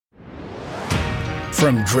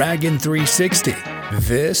From Dragon 360,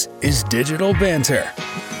 this is Digital Banter,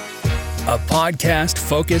 a podcast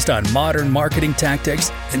focused on modern marketing tactics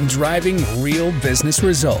and driving real business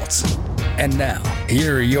results. And now,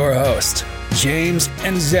 here are your hosts, James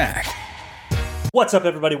and Zach. What's up,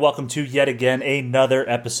 everybody? Welcome to yet again another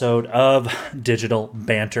episode of Digital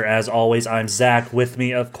Banter. As always, I'm Zach. With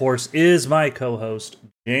me, of course, is my co-host,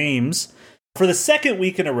 James. For the second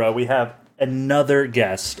week in a row, we have another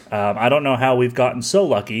guest. I don't know how we've gotten so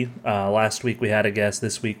lucky. Last week we had a guest.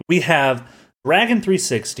 This week we have Dragon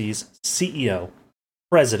 360's CEO,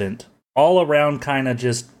 president, all around kind of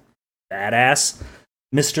just badass,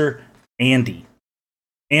 Mr. Andy.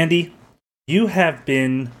 Andy, you have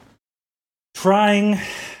been trying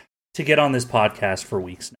to get on this podcast for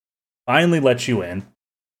weeks now. Finally let you in.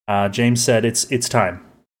 James said it's time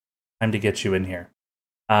to get you in here.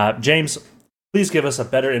 James, please give us a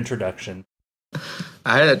better introduction.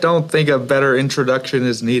 I don't think a better introduction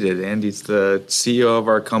is needed. Andy's the CEO of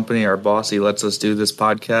our company, our boss. He lets us do this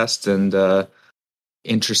podcast, and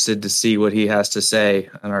interested to see what he has to say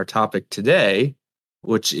on our topic today,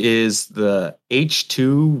 which is the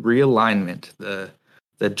H2 realignment,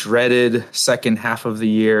 the dreaded second half of the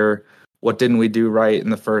year. What didn't we do right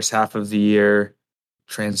in the first half of the year?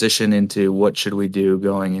 Transition into what should we do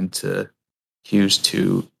going into Qs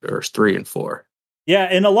 2 or 3 and 4. Yeah,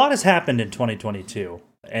 and a lot has happened in 2022,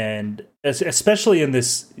 and especially in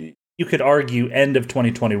this, you could argue, end of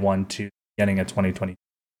 2021 to beginning of 2022,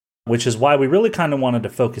 which is why we really kind of wanted to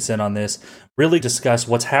focus in on this, really discuss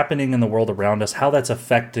what's happening in the world around us, how that's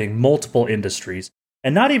affecting multiple industries,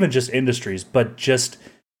 and not even just industries, but just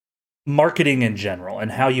marketing in general,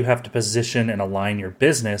 and how you have to position and align your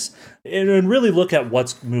business, and really look at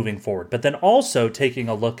what's moving forward. But then also taking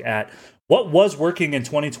a look at what was working in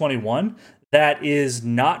 2021 that is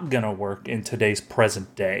not going to work in today's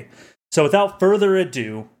present day. So without further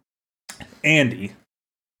ado, Andy,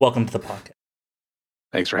 welcome to the podcast.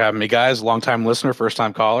 Thanks for having me, guys. Long-time listener,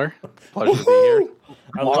 first-time caller. Pleasure to be here.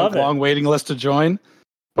 I love it. Long waiting list to join,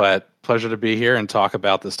 but pleasure to be here and talk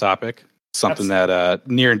about this topic. Something that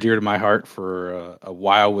near and dear to my heart for a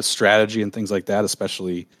while with strategy and things like that,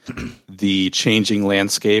 especially the changing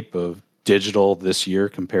landscape of digital this year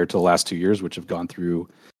compared to the last 2 years, which have gone through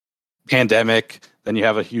pandemic. Then you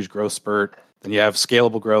have a huge growth spurt. Then you have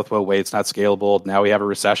scalable growth. Well, wait, it's not scalable. Now we have a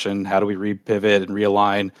recession. How do we repivot and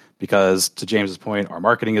realign? Because to James's point, our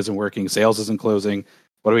marketing isn't working. Sales isn't closing.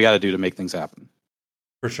 What do we got to do to make things happen?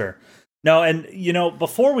 For sure. No, and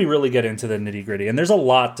before we really get into the nitty gritty, and there's a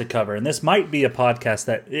lot to cover, and this might be a podcast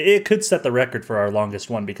that it could set the record for our longest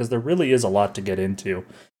one, because there really is a lot to get into.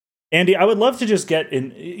 Andy, I would love to just get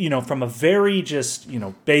in, from a very just,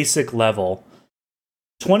 basic level,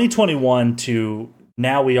 2021 to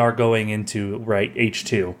now we are going into, right,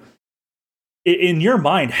 H2. In your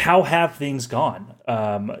mind, how have things gone?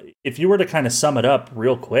 If you were to kind of sum it up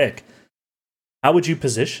real quick, how would you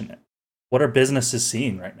position it? What are businesses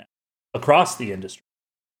seeing right now across the industry?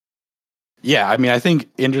 Yeah, I mean, I think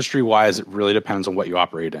industry-wise, it really depends on what you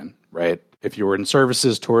operate in, right? If you were in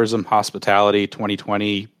services, tourism, hospitality,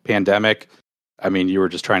 2020, pandemic, I mean, you were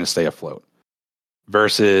just trying to stay afloat.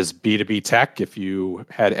 Versus B2B tech, if you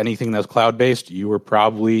had anything that was cloud-based, you were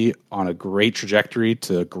probably on a great trajectory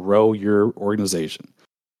to grow your organization.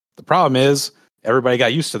 The problem is, everybody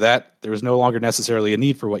got used to that. There was no longer necessarily a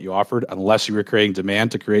need for what you offered unless you were creating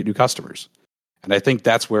demand to create new customers. And I think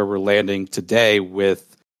that's where we're landing today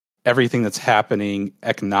with everything that's happening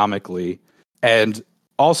economically. And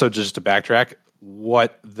also, just to backtrack,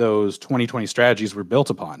 what those 2020 strategies were built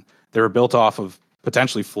upon. They were built off of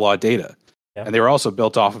potentially flawed data. Yep. And they were also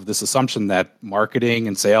built off of this assumption that marketing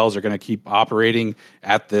and sales are going to keep operating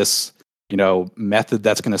at this, method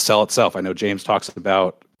that's going to sell itself. I know James talks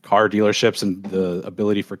about car dealerships and the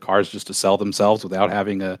ability for cars just to sell themselves without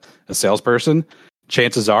having a salesperson.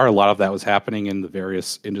 Chances are a lot of that was happening in the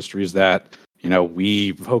various industries that,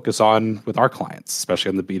 we focus on with our clients, especially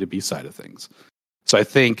on the B2B side of things. So I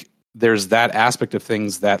think there's that aspect of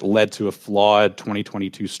things that led to a flawed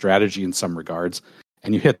 2022 strategy in some regards.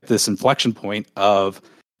 And you hit this inflection point of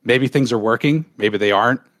maybe things are working, maybe they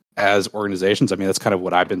aren't as organizations. I mean, that's kind of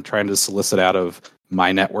what I've been trying to solicit out of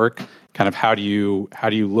my network. Kind of how do you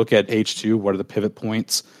look at H2? What are the pivot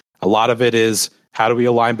points? A lot of it is, how do we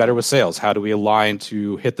align better with sales? How do we align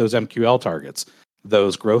to hit those MQL targets,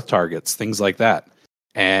 those growth targets, things like that?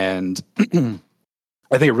 And I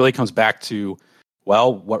think it really comes back to,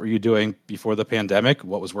 well, what were you doing before the pandemic?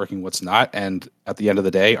 What was working, what's not? And at the end of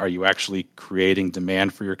the day, are you actually creating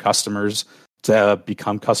demand for your customers to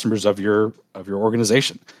become customers of your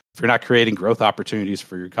organization? If you're not creating growth opportunities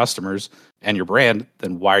for your customers and your brand,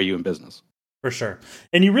 then why are you in business? For sure.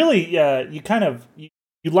 And you really,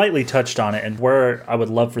 you lightly touched on it and where I would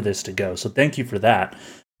love for this to go. So thank you for that.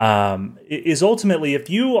 Is ultimately, if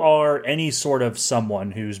you are any sort of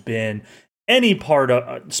someone who's been any part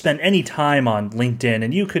of, spent any time on LinkedIn,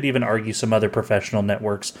 and you could even argue some other professional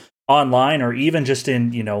networks online, or even just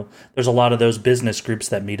in, there's a lot of those business groups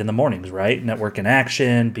that meet in the mornings, right? Network in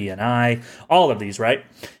Action, BNI, all of these, right?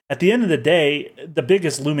 At the end of the day, the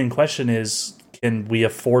biggest looming question is, can we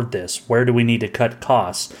afford this? Where do we need to cut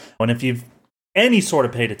costs? And if you've any sort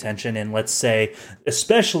of paid attention in, let's say,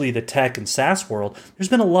 especially the tech and SaaS world, there's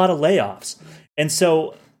been a lot of layoffs. And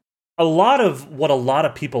so a lot of what a lot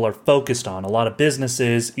of people are focused on, a lot of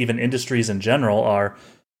businesses, even industries in general, are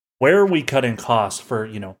where are we cutting costs for,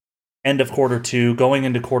 end of quarter 2, going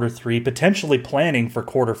into quarter 3, potentially planning for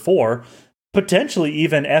quarter 4, potentially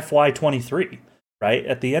even FY23, right?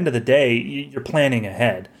 At the end of the day, you're planning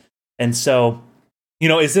ahead. And so,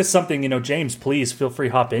 is this something, James, please feel free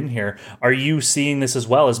to hop in here. Are you seeing this as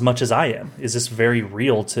well as much as I am? Is this very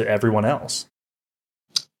real to everyone else?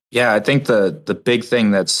 Yeah, I think the big thing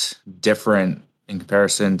that's different in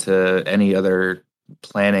comparison to any other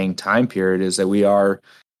planning time period is that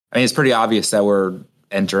it's pretty obvious that we're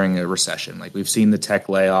entering a recession. Like, we've seen the tech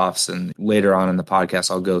layoffs, and later on in the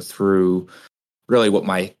podcast, I'll go through really what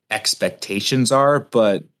my expectations are.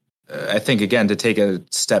 But I think, again, to take a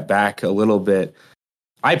step back a little bit,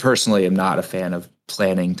 I personally am not a fan of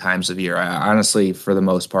planning times of year. I honestly, for the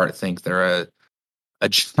most part, think they're a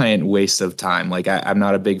giant waste of time. Like, I'm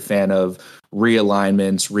not a big fan of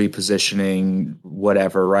realignments, repositioning,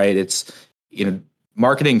 whatever, right? It's,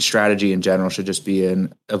 marketing strategy in general should just be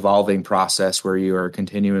an evolving process where you are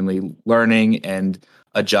continually learning and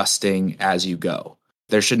adjusting as you go.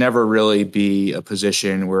 There should never really be a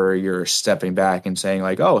position where you're stepping back and saying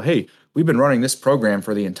like, oh, hey, we've been running this program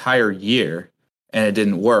for the entire year and it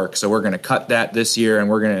didn't work, so we're going to cut that this year and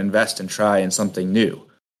we're going to invest and try in something new.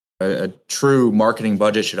 A true marketing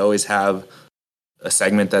budget should always have a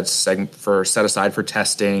segment that's set aside for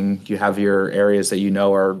testing. You have your areas that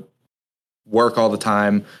are work all the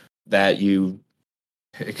time, that you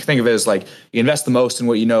think of it as like you invest the most in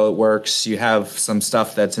what it works. You have some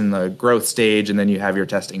stuff that's in the growth stage, and then you have your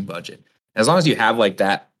testing budget. As long as you have like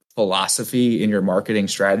that philosophy in your marketing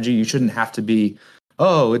strategy, you shouldn't have to be,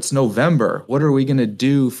 oh, it's November, what are we going to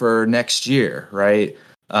do for next year, right?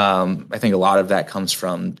 I think a lot of that comes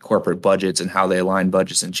from corporate budgets and how they align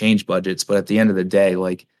budgets and change budgets. But at the end of the day,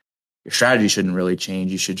 like, your strategy shouldn't really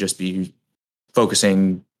change. You should just be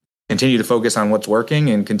continue to focus on what's working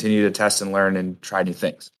and continue to test and learn and try new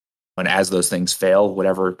things. And as those things fail,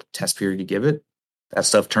 whatever test period you give it, that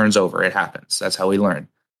stuff turns over. It happens. That's how we learn.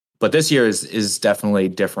 But this year is definitely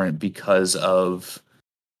different because of,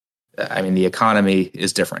 the economy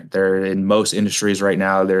is different. In most industries right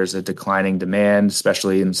now, there's a declining demand,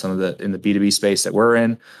 especially in in the B2B space that we're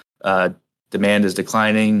in. Demand is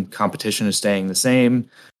declining. Competition is staying the same.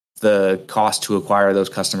 The cost to acquire those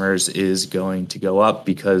customers is going to go up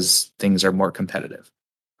because things are more competitive,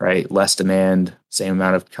 right? Less demand, same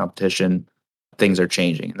amount of competition. Things are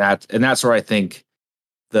changing. And that's where I think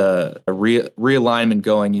the realignment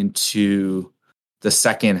going into the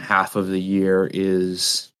second half of the year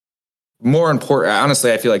is more important.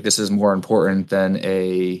 Honestly, I feel like this is more important than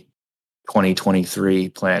a 2023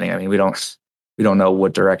 planning. We don't know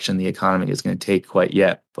what direction the economy is going to take quite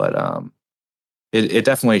yet, but it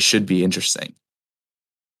definitely should be interesting.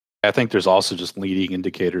 I think there's also just leading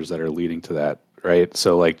indicators that are leading to that, right?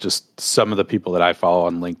 So like just some of the people that I follow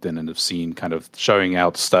on LinkedIn and have seen kind of showing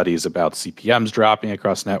out studies about CPMs dropping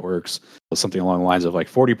across networks, something along the lines of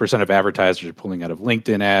like 40% of advertisers are pulling out of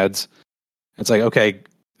LinkedIn ads. It's like, okay,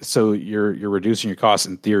 so you're reducing your costs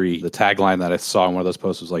in theory. The tagline that I saw in one of those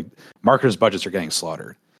posts was like, marketers' budgets are getting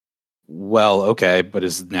slaughtered. Well, okay, but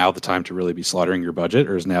is now the time to really be slaughtering your budget,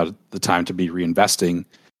 or is now the time to be reinvesting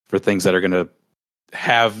for things that are going to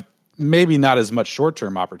have maybe not as much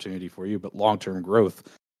short-term opportunity for you, but long-term growth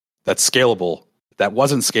that's scalable? That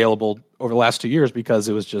wasn't scalable over the last 2 years because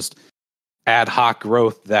it was just ad hoc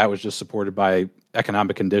growth that was just supported by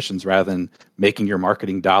economic conditions rather than making your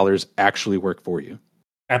marketing dollars actually work for you.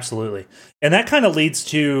 Absolutely. And that kind of leads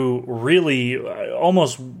to really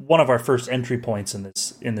almost one of our first entry points in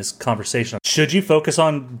this conversation. Should you focus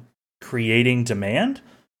on creating demand,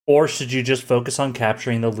 or should you just focus on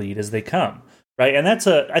capturing the lead as they come? Right? And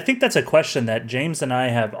I think that's a question that James and I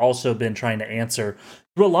have also been trying to answer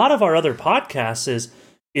through a lot of our other podcasts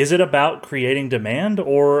is it about creating demand,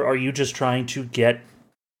 or are you just trying to get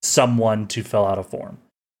someone to fill out a form?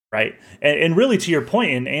 Right. And really to your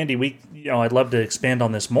point, and Andy, I'd love to expand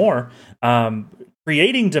on this more.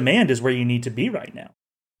 Creating demand is where you need to be right now.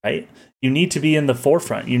 right? You need to be in the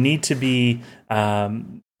forefront. You need to be,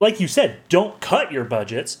 like you said, don't cut your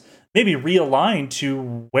budgets. Maybe realign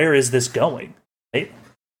to where is this going, right?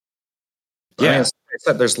 Yeah,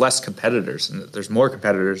 except there's less competitors and there's more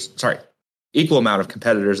competitors. Sorry, equal amount of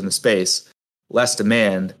competitors in the space, less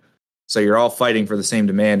demand. So you're all fighting for the same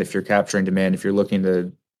demand. If you're capturing demand, if you're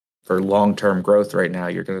looking for long-term growth right now,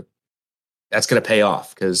 that's going to pay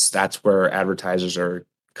off because that's where advertisers are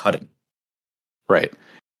cutting. Right.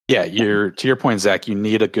 Yeah. To your point, Zach, you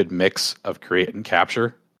need a good mix of create and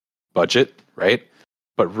capture budget, right?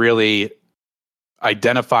 But really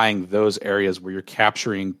identifying those areas where you're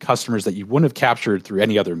capturing customers that you wouldn't have captured through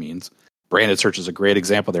any other means. Branded search is a great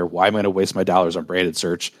example there. Why am I going to waste my dollars on branded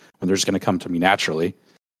search when they're just going to come to me naturally?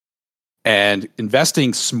 And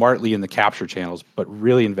investing smartly in the capture channels, but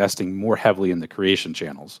really investing more heavily in the creation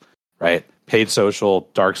channels, right? Paid social,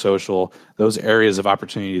 dark social, those areas of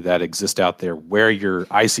opportunity that exist out there where your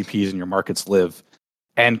ICPs and your markets live,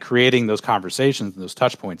 and creating those conversations and those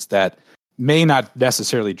touch points that may not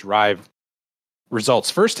necessarily drive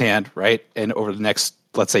results firsthand, right? And over the next,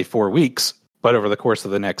 let's say 4 weeks, but over the course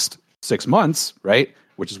of the next 6 months, right?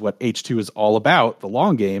 Which is what H2 is all about, the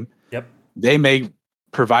long game. Yep. They may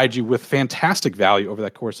provide you with fantastic value over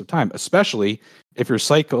that course of time, especially if your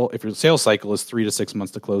sales cycle is 3 to 6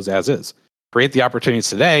 months to close as is. Create the opportunities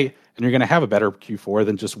today, and you're going to have a better Q4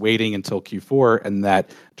 than just waiting until Q4 and that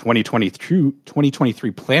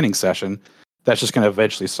 2023 planning session that's just going to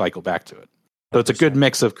eventually cycle back to it. So it's a good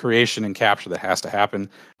mix of creation and capture that has to happen.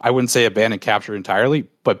 I wouldn't say abandon capture entirely,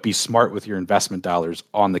 but be smart with your investment dollars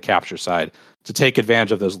on the capture side to take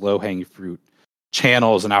advantage of those low-hanging fruit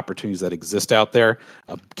channels and opportunities that exist out there,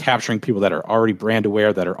 capturing people that are already brand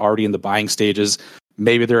aware, that are already in the buying stages.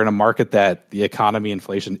 Maybe they're in a market that the economy,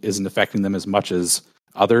 inflation isn't affecting them as much as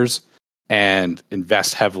others, and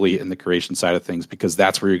invest heavily in the creation side of things because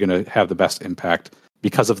that's where you're going to have the best impact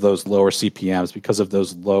because of those lower CPMs, because of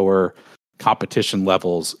those lower competition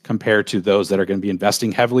levels compared to those that are going to be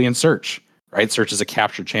investing heavily in search, right? Search is a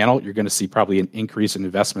capture channel. You're going to see probably an increase in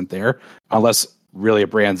investment there unless really a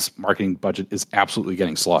brand's marketing budget is absolutely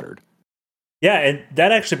getting slaughtered. Yeah, and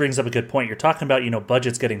that actually brings up a good point. You're talking about,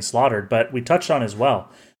 budgets getting slaughtered, but we touched on as well,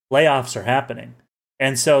 layoffs are happening.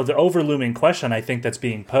 And so the overlooming question I think that's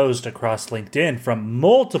being posed across LinkedIn from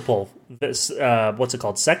multiple,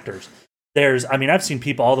 sectors. I've seen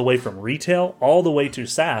people all the way from retail, all the way to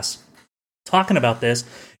SaaS talking about this,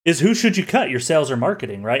 is who should you cut, your sales or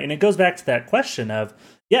marketing, right? And it goes back to that question of,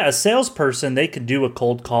 a salesperson, they can do a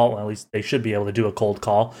cold call, well, at least they should be able to do a cold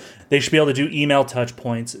call. They should be able to do email touch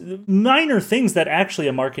points, minor things that actually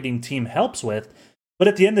a marketing team helps with. But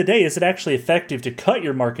at the end of the day, is it actually effective to cut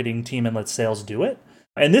your marketing team and let sales do it?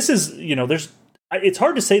 And this is, it's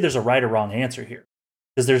hard to say there's a right or wrong answer here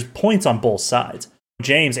because there's points on both sides.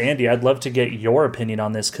 James, Andy, I'd love to get your opinion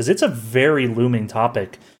on this because it's a very looming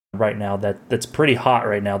topic right now that's pretty hot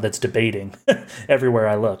right now, that's debating everywhere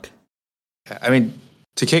I look. I mean,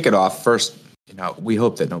 to kick it off, first, we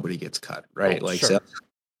hope that nobody gets cut, right? Sure.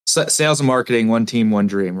 Sales and marketing, one team, one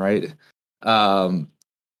dream, right?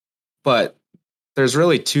 But there's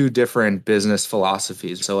really two different business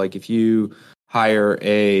philosophies. So if you hire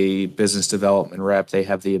a business development rep, they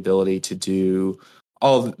have the ability to do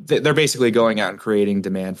they're basically going out and creating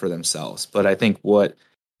demand for themselves. But I think what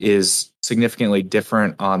is significantly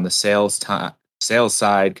different on the sales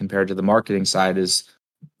side compared to the marketing side is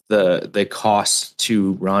the cost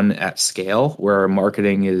to run at scale, where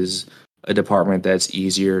marketing is a department that's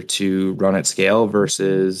easier to run at scale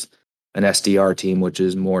versus an SDR team, which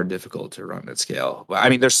is more difficult to run at scale. I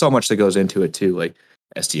mean, there's so much that goes into it too. Like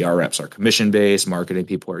SDR reps are commission-based, marketing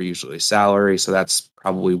people are usually salary. So that's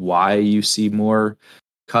probably why you see more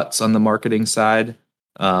cuts on the marketing side.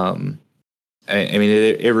 I mean,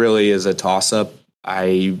 it really is a toss-up.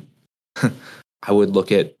 I would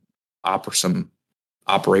look at some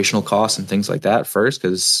operational costs and things like that first,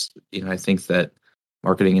 because I think that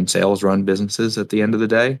marketing and sales run businesses at the end of the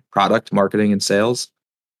day. Product, marketing, and sales.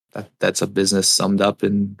 That's a business summed up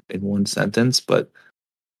in one sentence. But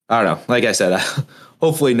I don't know. Like I said,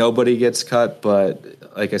 hopefully nobody gets cut. But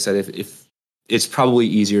like I said, if it's probably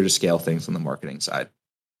easier to scale things on the marketing side.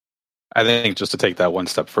 I think just to take that one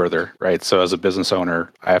step further, right? So as a business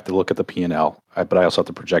owner, I have to look at the P&L, but I also have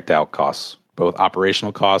to project out costs, both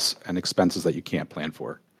operational costs and expenses that you can't plan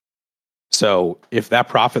for. So if that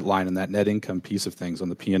profit line and that net income piece of things on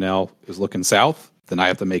the P&L is looking south, then I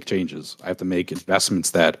have to make changes. I have to make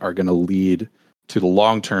investments that are going to lead to the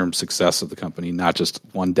long-term success of the company, not just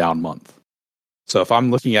one down month. So if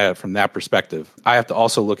I'm looking at it from that perspective, I have to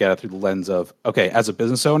also look at it through the lens of, okay, as a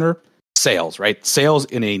business owner, sales, right? Sales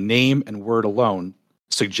in a name and word alone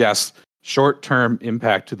suggests short-term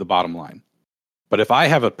impact to the bottom line. But if I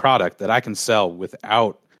have a product that I can sell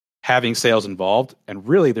without having sales involved, and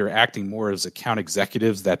really they're acting more as account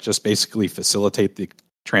executives that just basically facilitate the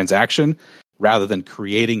transaction rather than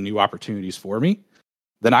creating new opportunities for me,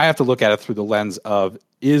 then I have to look at it through the lens of,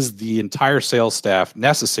 is the entire sales staff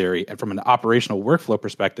necessary? And from an operational workflow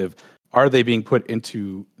perspective, are they being put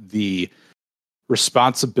into the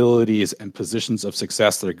responsibilities and positions of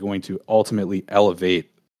success that are going to ultimately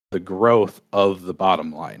elevate the growth of the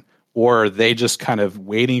bottom line? Or are they just kind of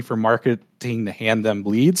waiting for marketing to hand them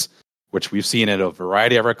leads, which we've seen in a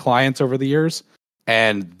variety of our clients over the years,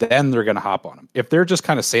 and then they're going to hop on them? If they're just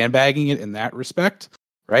kind of sandbagging it in that respect,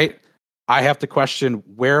 right, I have to question,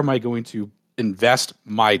 where am I going to invest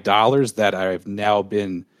my dollars that I've now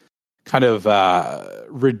been kind of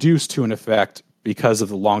reduced to an effect because of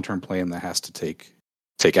the long-term plan that has to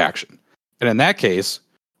take action? And in that case,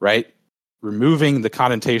 right, removing the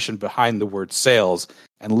connotation behind the word sales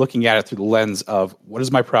and looking at it through the lens of, what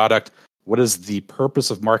is my product? What is the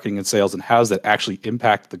purpose of marketing and sales? And how does that actually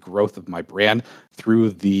impact the growth of my brand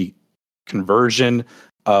through the conversion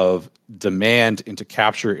of demand into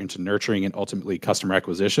capture, into nurturing, and ultimately customer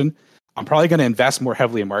acquisition? I'm probably going to invest more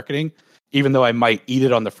heavily in marketing, even though I might eat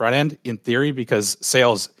it on the front end in theory, because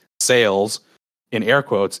sales in air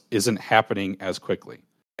quotes isn't happening as quickly.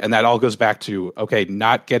 And that all goes back to, okay,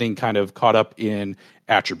 not getting kind of caught up in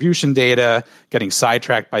attribution data, getting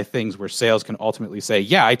sidetracked by things where sales can ultimately say,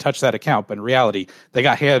 yeah, I touched that account, but in reality, they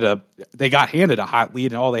got handed a hot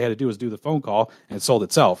lead, and all they had to do was do the phone call, and it sold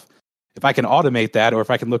itself. If I can automate that, or if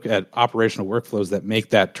I can look at operational workflows that make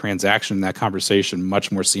that transaction, that conversation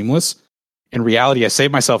much more seamless, in reality, I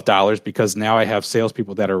save myself dollars because now I have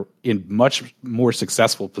salespeople that are in much more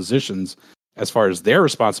successful positions as far as their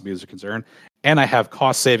responsibilities are concerned. And I have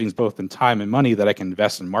cost savings both in time and money that I can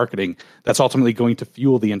invest in marketing that's ultimately going to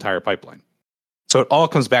fuel the entire pipeline. So it all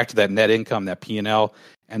comes back to that net income, that P&L,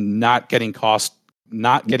 and not getting caught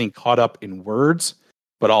up in words,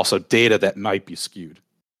 but also data that might be skewed.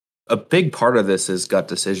 A big part of this is gut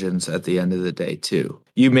decisions at the end of the day, too.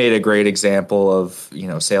 You made a great example of,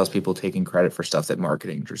 salespeople taking credit for stuff that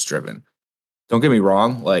marketing was driven. Don't get me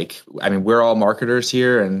wrong. We're all marketers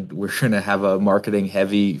here, and we're going to have a marketing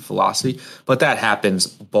heavy philosophy, but that happens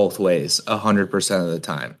both ways 100% of the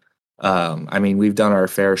time. We've done our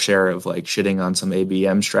fair share of shitting on some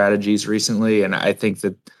ABM strategies recently. And I think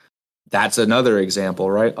that's another example,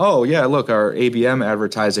 right? Oh yeah, look, our ABM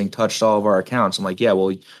advertising touched all of our accounts. I'm like, yeah,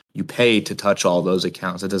 well, you pay to touch all those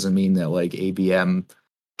accounts. It doesn't mean that ABM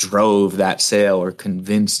drove that sale or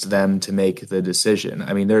convinced them to make the decision.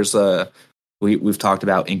 We've talked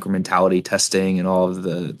about incrementality testing and all of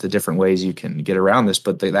the different ways you can get around this,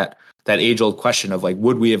 but that age-old question of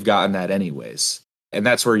would we have gotten that anyways? And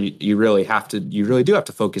that's where you really do have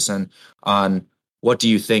to focus on what do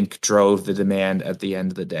you think drove the demand at the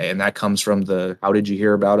end of the day? And that comes from the how did you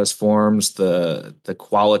hear about us forms, the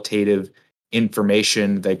qualitative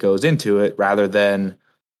information that goes into it, rather than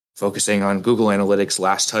focusing on Google Analytics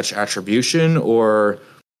last touch attribution or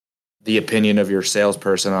the opinion of your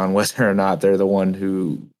salesperson on whether or not they're the one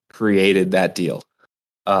who created that deal.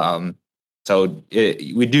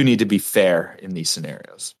 We do need to be fair in these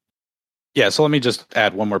scenarios. Yeah, so let me just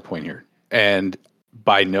add one more point here. And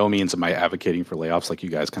by no means am I advocating for layoffs like you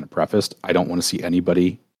guys kind of prefaced. I don't want to see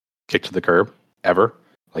anybody kicked to the curb, ever.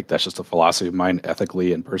 That's just a philosophy of mine,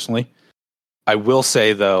 ethically and personally. I will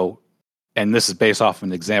say, though, and this is based off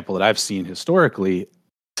an example that I've seen historically,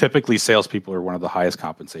 typically salespeople are one of the highest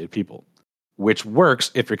compensated people, which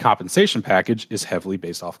works if your compensation package is heavily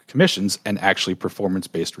based off commissions and actually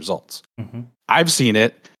performance-based results. Mm-hmm. I've seen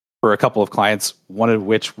it for a couple of clients, one of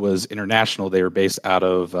which was international. They were based out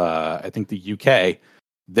of, I think, the UK.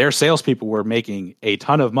 Their salespeople were making a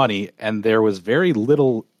ton of money, and there was very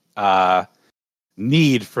little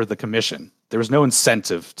need for the commission. There was no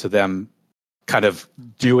incentive to them kind of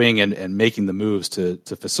doing and making the moves to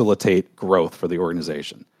facilitate growth for the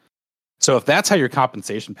organization. So if that's how your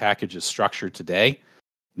compensation package is structured today,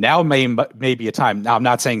 now may be a time. Now, I'm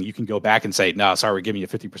not saying you can go back and say, no, sorry, we're giving you a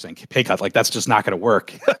 50% pay cut. That's just not going to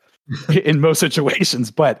work in most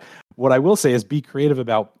situations. But what I will say is be creative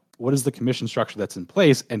about what is the commission structure that's in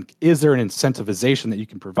place, and is there an incentivization that you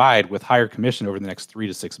can provide with higher commission over the next 3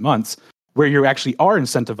 to 6 months, where you actually are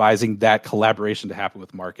incentivizing that collaboration to happen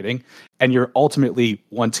with marketing, and you're ultimately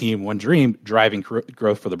one team, one dream, driving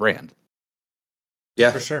growth for the brand.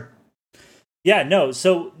 Yeah, for sure. Yeah, no,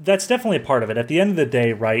 so that's definitely a part of it. At the end of the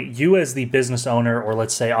day, right, you as the business owner, or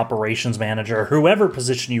let's say operations manager, or whoever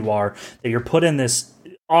position you are, that you're put in this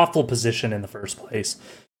awful position in the first place,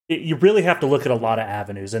 you really have to look at a lot of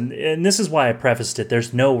avenues. And this is why I prefaced it.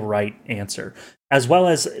 There's no right answer, as well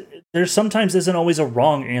as there sometimes isn't always a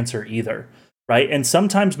wrong answer either, right? And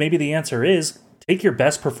sometimes maybe the answer is take your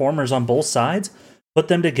best performers on both sides, put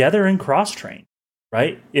them together and cross-train,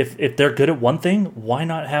 right? If they're good at one thing, why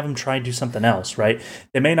not have them try and do something else, right?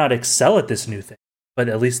 They may not excel at this new thing, but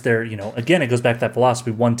at least they're, again, it goes back to that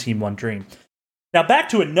philosophy, one team, one dream. Now, back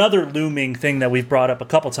to another looming thing that we've brought up a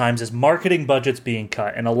couple times is marketing budgets being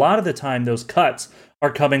cut. And a lot of the time, those cuts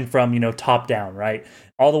are coming from, top down, right?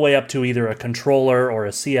 All the way up to either a controller or a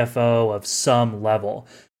CFO of some level.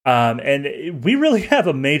 And we really have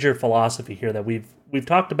a major philosophy here that we've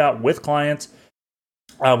talked about with clients.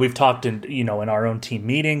 We've talked in our own team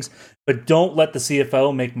meetings, but don't let the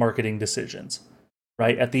CFO make marketing decisions,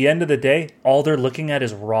 right? At the end of the day, all they're looking at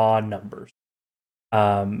is raw numbers.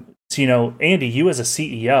 So, Andy, you as a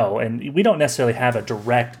CEO, and we don't necessarily have a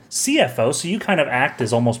direct CFO, so you kind of act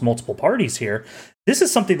as almost multiple parties here. This is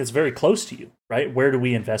something that's very close to you, right? Where do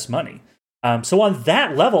we invest money? So on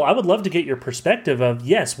that level, I would love to get your perspective of,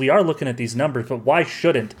 yes, we are looking at these numbers, but why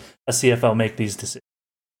shouldn't a CFO make these decisions?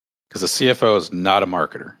 Because a CFO is not a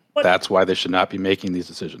marketer. What? That's why they should not be making these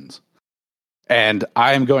decisions. And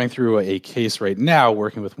I am going through a case right now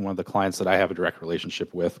working with one of the clients that I have a direct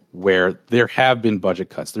relationship with where there have been budget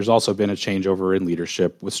cuts. There's also been a changeover in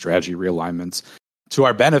leadership with strategy realignments to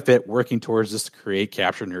our benefit, working towards this to create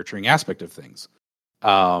capture nurturing aspect of things.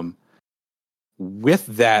 With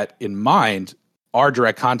that in mind, our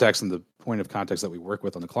direct contacts and the point of contacts that we work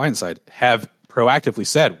with on the client side have proactively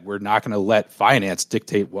said, we're not going to let finance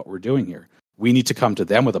dictate what we're doing here. We need to come to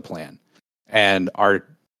them with a plan. And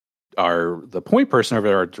the point person over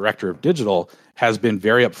there, our director of digital, has been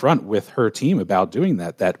very upfront with her team about doing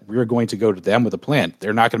that we're going to go to them with a plan.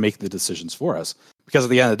 They're not going to make the decisions for us because at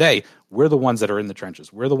the end of the day, we're the ones that are in the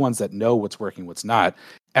trenches. We're the ones that know what's working, what's not.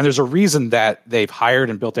 And there's a reason that they've hired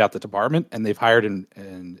and built out the department and they've hired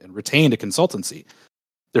and retained a consultancy.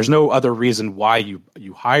 There's no other reason why you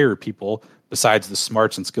hire people besides the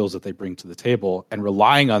smarts and skills that they bring to the table and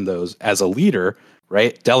relying on those as a leader,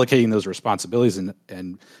 right? Delegating those responsibilities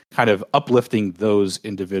and kind of uplifting those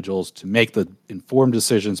individuals to make the informed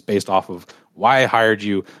decisions based off of why I hired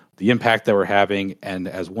you, the impact that we're having, and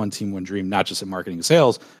as one team, one dream, not just in marketing and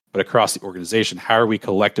sales, but across the organization. How are we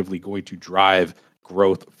collectively going to drive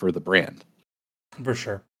growth for the brand? For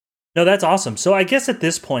sure. No, that's awesome. So I guess at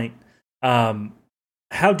this point,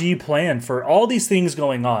 how do you plan for all these things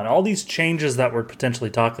going on, all these changes that we're potentially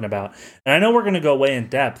talking about? And I know we're going to go way in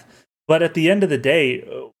depth, but at the end of the day,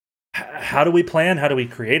 how do we plan? How do we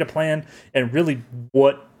create a plan? And really,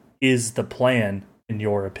 what is the plan in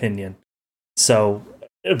your opinion? So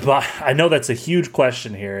I know that's a huge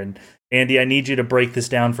question here. And Andy, I need you to break this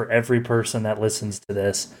down for every person that listens to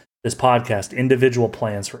this podcast, individual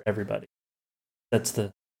plans for everybody. That's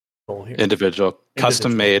the goal here. Individual,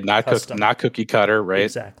 custom made, not cookie cutter, right?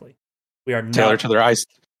 Exactly. We are tailored to their eyes.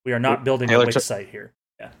 We are not building a Wix site here.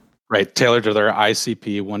 Yeah. Right. Tailored to their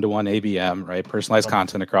ICP, 1-to-1 ABM, right? Personalized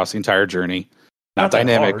content across the entire journey. Not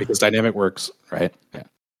dynamic because dynamic works, right? Yeah.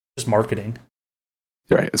 Just marketing.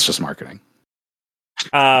 Right. It's just marketing.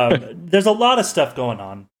 There's a lot of stuff going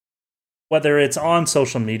on, whether it's on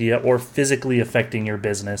social media or physically affecting your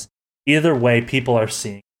business. Either way, people are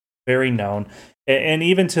seeing, very known. And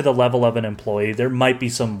even to the level of an employee, there might be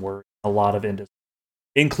some worry in a lot of industries,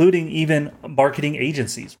 including even marketing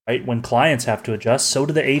agencies, right? When clients have to adjust, so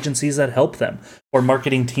do the agencies that help them or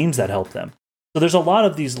marketing teams that help them. So there's a lot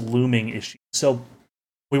of these looming issues. So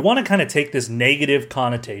we want to kind of take this negative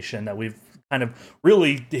connotation that we've kind of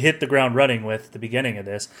really hit the ground running with at the beginning of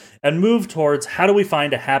this and move towards how do we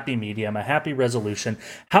find a happy medium, a happy resolution?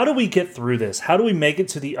 How do we get through this? How do we make it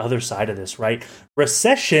to the other side of this, right?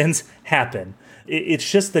 Recessions happen.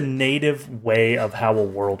 It's just the native way of how a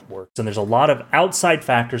world works. And there's a lot of outside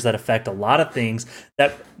factors that affect a lot of things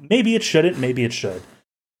that maybe it shouldn't, maybe it should.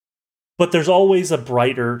 But there's always a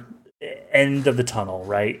brighter end of the tunnel,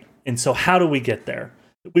 right? And so how do we get there?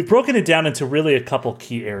 We've broken it down into really a couple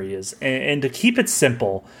key areas. And to keep it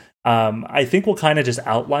simple, I think we'll kind of just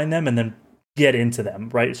outline them and then get into them,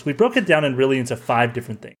 right? So we broke it down into 5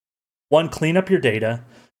 different things. 1, clean up your data.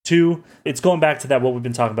 2, it's going back to that, what we've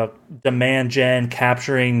been talking about, demand gen,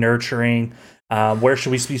 capturing, nurturing, where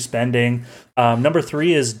should we be spending? Number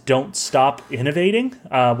 3 is don't stop innovating.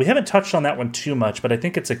 We haven't touched on that one too much, but I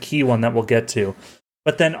think it's a key one that we'll get to.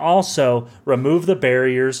 But then also remove the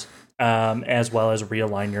barriers, as well as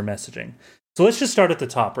realign your messaging. So let's just start at the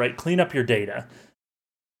top, right? Clean up your data.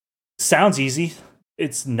 Sounds easy.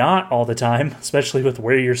 It's not all the time, especially with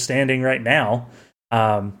where you're standing right now.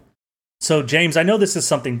 So, James, I know this is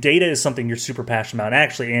data is something you're super passionate about. And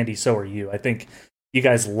actually, Andy, so are you. I think you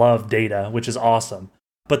guys love data, which is awesome.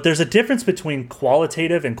 But there's a difference between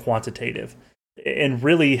qualitative and quantitative. And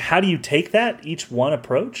really, how do you take that, each one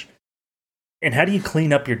approach? And how do you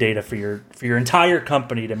clean up your data for your entire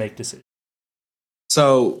company to make decisions?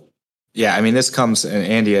 So, yeah, I mean, this comes, and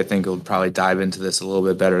Andy, I think, will probably dive into this a little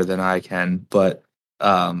bit better than I can. But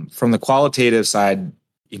from the qualitative side,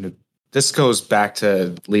 this goes back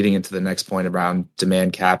to leading into the next point around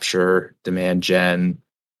demand capture, demand gen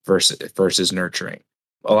versus nurturing.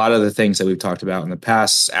 A lot of the things that we've talked about in the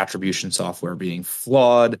past, attribution software being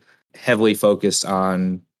flawed, heavily focused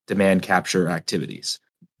on demand capture activities.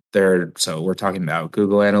 So we're talking about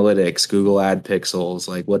Google Analytics, Google Ad Pixels,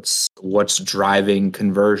 like what's driving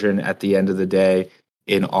conversion at the end of the day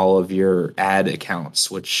in all of your ad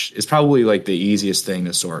accounts, which is probably like the easiest thing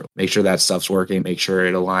to sort. Make sure that stuff's working, make sure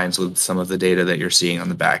it aligns with some of the data that you're seeing on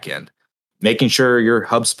the back end. Making sure your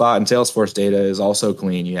HubSpot and Salesforce data is also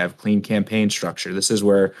clean. You have clean campaign structure. This is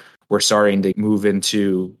where we're starting to move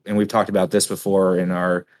into, and we've talked about this before in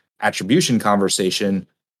our attribution conversation.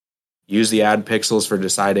 Use the ad pixels for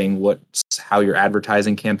deciding how your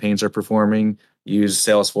advertising campaigns are performing. Use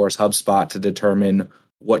Salesforce HubSpot to determine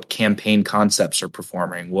what campaign concepts are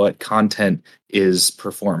performing, what content is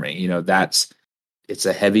performing. It's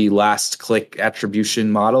a heavy last click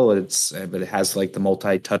attribution model. But it has like the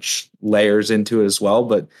multi-touch layers into it as well.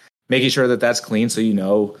 But making sure that that's clean,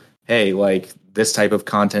 so hey, like this type of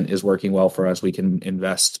content is working well for us. We can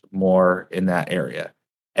invest more in that area.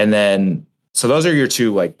 And then, so those are your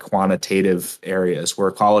two like quantitative areas,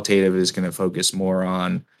 where qualitative is going to focus more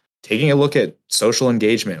on taking a look at social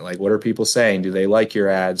engagement. Like, what are people saying? Do they like your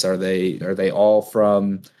ads? Are they all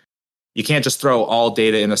from? You can't just throw all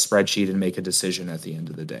data in a spreadsheet and make a decision at the end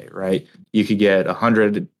of the day, right? You could get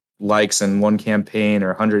 100 likes in one campaign or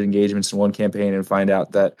 100 engagements in one campaign and find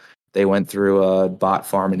out that they went through a bot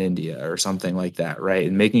farm in India or something like that, right?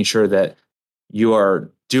 And making sure that you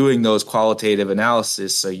are doing those qualitative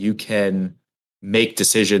analysis so you can make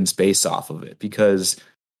decisions based off of it. Because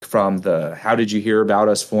from the how did you hear about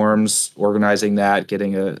us forums, organizing that,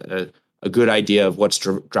 getting a good idea of what's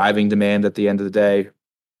driving demand at the end of the day,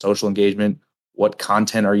 social engagement, what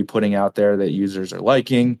content are you putting out there that users are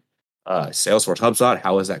liking, Salesforce HubSpot,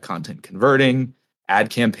 how is that content converting, ad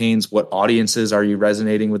campaigns, what audiences are you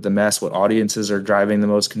resonating with the mess, what audiences are driving the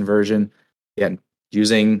most conversion, and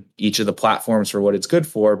using each of the platforms for what it's good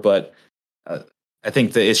for. But I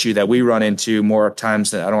think the issue that we run into more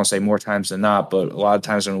times than, I don't want to say more times than not, but a lot of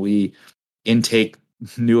times when we intake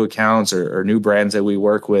new accounts or new brands that we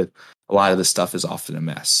work with, a lot of the stuff is often a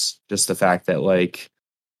mess. Just the fact that like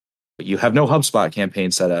you have no HubSpot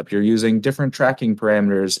campaign set up, you're using different tracking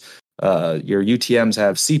parameters. Your UTMs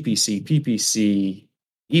have CPC, PPC,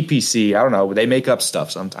 EPC. I don't know. They make up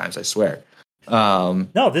stuff sometimes, I swear.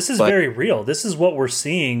 No, this is very real. This is what we're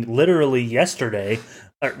seeing literally yesterday.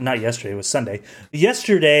 Or not yesterday, it was Sunday.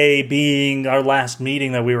 Yesterday being our last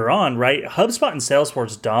meeting that we were on, right? HubSpot and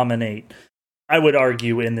Salesforce dominate, I would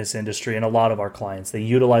argue, in this industry, and a lot of our clients. They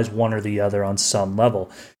utilize one or the other on some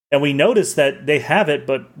level. And we notice that they have it,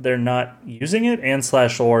 but they're not using it,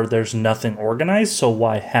 or there's nothing organized, so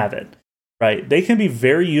why have it, right? They can be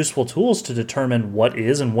very useful tools to determine what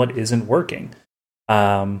is and what isn't working.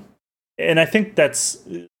 And I think that's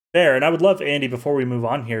fair. And I would love, Andy, before we move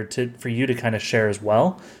on here, for you to kind of share as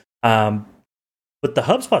well. But the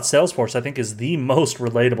HubSpot Salesforce, I think, is the most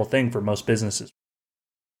relatable thing for most businesses.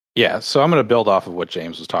 Yeah, so I'm going to build off of what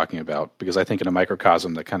James was talking about, because I think in a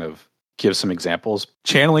microcosm that kind of gives some examples.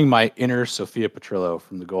 Channeling my inner Sophia Petrillo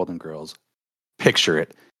from the Golden Girls. Picture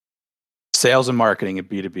it. Sales and marketing at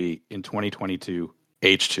B2B in 2022,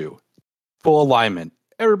 H2. Full alignment.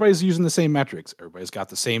 Everybody's using the same metrics. Everybody's got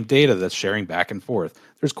the same data that's sharing back and forth.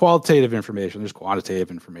 There's qualitative information. There's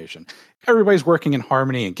quantitative information. Everybody's working in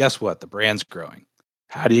harmony. And guess what? The brand's growing.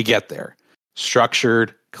 How do you get there?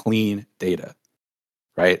 Structured, clean data.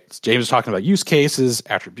 Right? James was talking about use cases,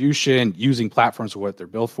 attribution, using platforms for what they're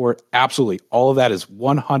built for. Absolutely. All of that is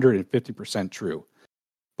 150% true.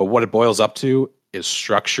 But what it boils up to is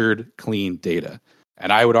structured, clean data.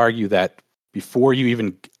 And I would argue that before you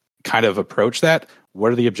even kind of approach that,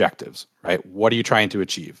 what are the objectives, right? What are you trying to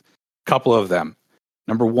achieve? A couple of them.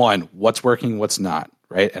 Number one, what's working, what's not,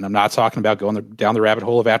 right? And I'm not talking about going down the rabbit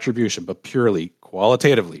hole of attribution, but purely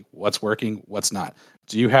qualitatively, what's working, what's not.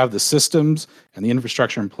 Do you have the systems and the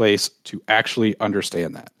infrastructure in place to actually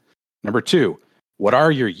understand that? Number two, what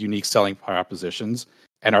are your unique selling propositions?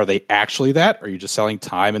 And are they actually that? Are you just selling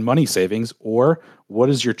time and money savings? Or what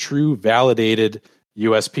is your true validated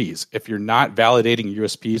USPs. If you're not validating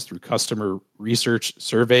USPs through customer research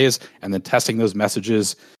surveys and then testing those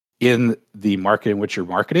messages in the market in which you're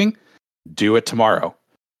marketing, do it tomorrow.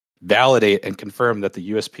 Validate and confirm that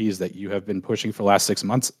the USPs that you have been pushing for the last 6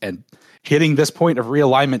 months and hitting this point of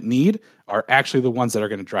realignment need are actually the ones that are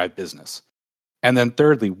going to drive business. And then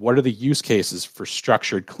thirdly, what are the use cases for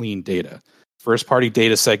structured, clean data? First-party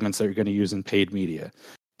data segments that you're going to use in paid media,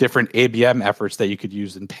 different ABM efforts that you could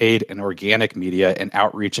use in paid and organic media and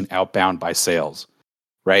outreach and outbound by sales,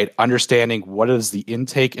 right? Understanding what is the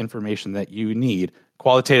intake information that you need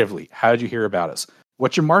qualitatively. How did you hear about us?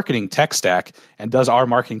 What's your marketing tech stack? And does our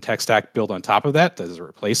marketing tech stack build on top of that? Does it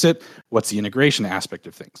replace it? What's the integration aspect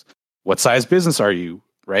of things? What size business are you,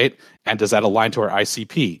 right? And does that align to our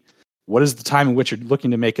ICP? What is the time in which you're looking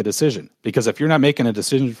to make a decision? Because if you're not making a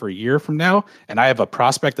decision for a year from now, and I have a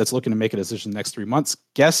prospect that's looking to make a decision in the next 3 months,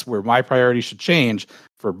 guess where my priority should change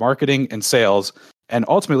for marketing and sales? And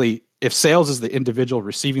ultimately, if sales is the individual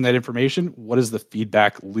receiving that information, what is the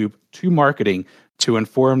feedback loop to marketing to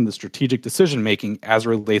inform the strategic decision making as it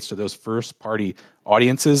relates to those first party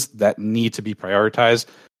audiences that need to be prioritized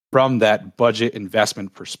from that budget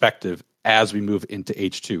investment perspective as we move into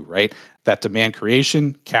H2, right? That demand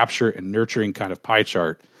creation, capture, and nurturing kind of pie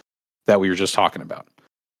chart that we were just talking about.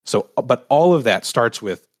 So, but all of that starts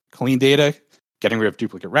with clean data, getting rid of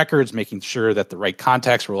duplicate records, making sure that the right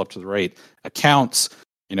contacts roll up to the right accounts,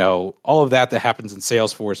 all of that happens in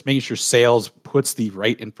Salesforce, making sure sales puts the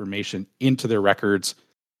right information into their records,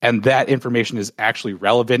 and that information is actually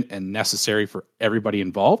relevant and necessary for everybody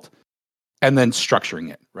involved. And then structuring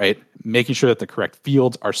it, right? Making sure that the correct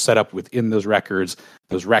fields are set up within those records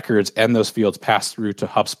and those fields pass through to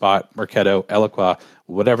HubSpot, Marketo, Eloqua,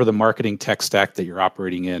 whatever the marketing tech stack that you're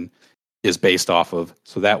operating in is based off of.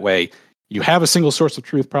 So that way you have a single source of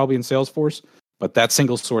truth probably in Salesforce, but that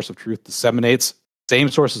single source of truth disseminates same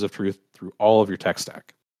sources of truth through all of your tech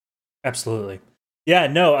stack. Absolutely. Yeah,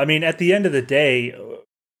 no, I mean, at the end of the day,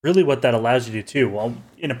 really what that allows you to do, well,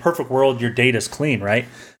 in a perfect world, your data's clean, right?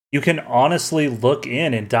 You can honestly look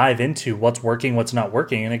in and dive into what's working, what's not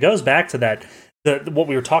working. And it goes back to that, what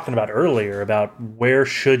we were talking about earlier about where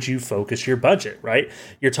should you focus your budget, right?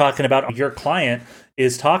 You're talking about your client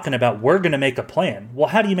is talking about, we're going to make a plan. Well,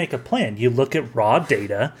 how do you make a plan? You look at raw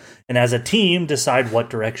data and as a team decide what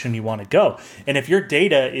direction you want to go. And if your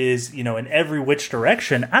data is, in every which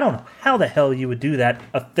direction, I don't know how the hell you would do that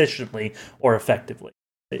efficiently or effectively.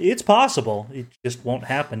 It's possible. It just won't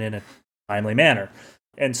happen in a timely manner.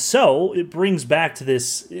 And so it brings back to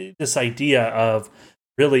this idea of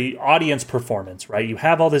really audience performance, right? You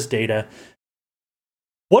have all this data.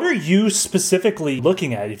 What are you specifically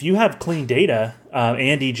looking at? If you have clean data,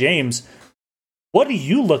 Andy, James, what do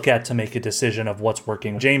you look at to make a decision of what's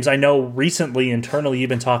working? James, I know recently internally you've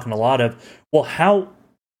been talking a lot of, well, how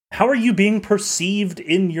are you being perceived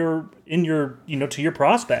in your to your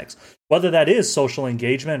prospects? Whether that is social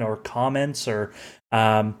engagement or comments or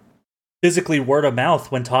physically word of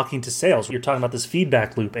mouth when talking to sales. You're talking about this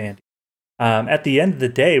feedback loop, Andy. At the end of the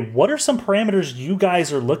day, what are some parameters you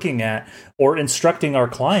guys are looking at or instructing our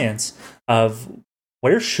clients of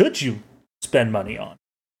where should you spend money on?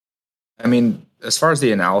 I mean, as far as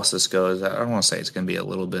the analysis goes, I don't want to say it's going to be a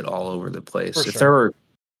little bit all over the place. For sure.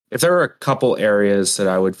 If there were a couple areas that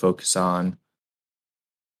I would focus on,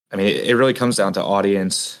 I mean, it really comes down to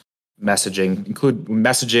audience messaging,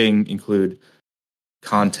 include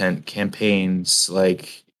content campaigns,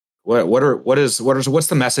 like what's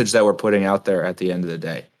the message that we're putting out there at the end of the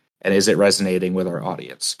day, and is it resonating with our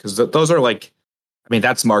audience? Because those are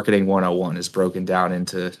that's marketing 101 is broken down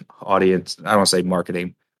into audience. I don't want to say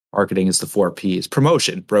marketing is the 4 P's.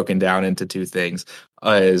 Promotion broken down into 2 things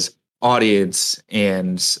is audience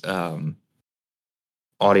and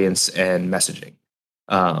messaging.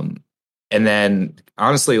 And then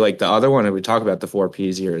honestly, like the other one that we talk about, the 4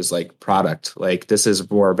 P's here, is like product. Like this is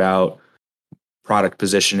more about product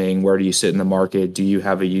positioning. Where do you sit in the market? Do you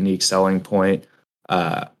have a unique selling point?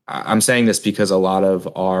 I'm saying this because a lot of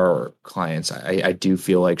our clients, I do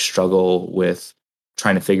feel like, struggle with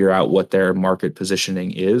trying to figure out what their market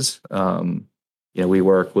positioning is. We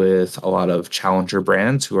work with a lot of challenger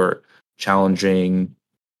brands who are challenging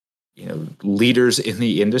leaders in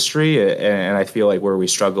the industry. And I feel like where we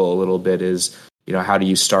struggle a little bit is, how do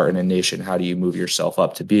you start in a niche and how do you move yourself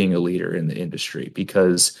up to being a leader in the industry?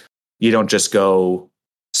 Because you don't just go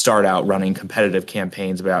start out running competitive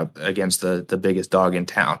campaigns against the biggest dog in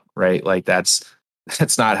town, right? Like that's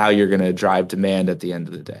not how you're going to drive demand at the end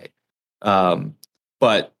of the day.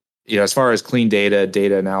 But as far as clean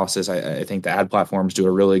data analysis, I think the ad platforms do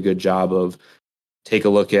a really good job of take a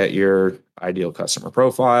look at your ideal customer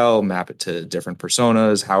profile, map it to different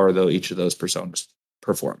personas. How are each of those personas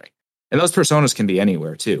performing? And those personas can be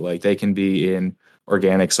anywhere too. Like they can be in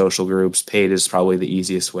organic social groups. Paid is probably the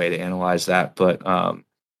easiest way to analyze that. But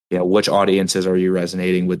which audiences are you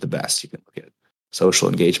resonating with the best? You can look at social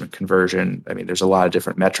engagement, conversion. I mean, there's a lot of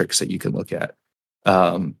different metrics that you can look at.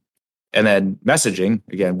 And then messaging,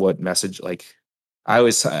 again, what message, like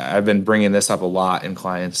I've been bringing this up a lot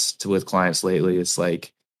with clients lately. It's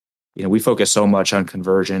like, we focus so much on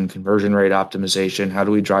conversion rate optimization. How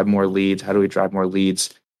do we drive more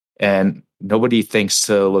leads? And nobody thinks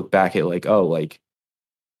to look back at like, oh, like,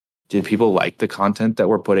 did people like the content that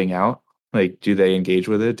we're putting out? Like, do they engage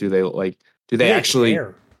with it? Do they actually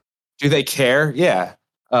care? Do they care? Yeah.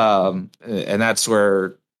 And that's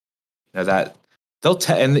where, that they'll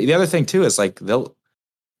tell. And the other thing too is like, they'll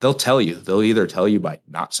tell you. They'll either tell you by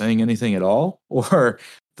not saying anything at all, or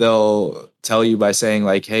they'll tell you by saying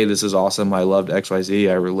like, hey, this is awesome. I loved XYZ.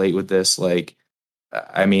 I relate with this. Like,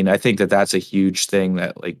 I mean, I think that that's a huge thing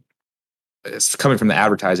that like, it's coming from the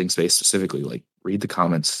advertising space specifically. Like, read the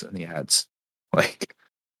comments and the ads. Like,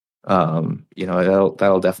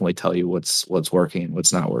 that'll definitely tell you what's working and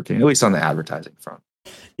what's not working, at least on the advertising front.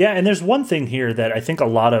 Yeah, and there's one thing here that I think a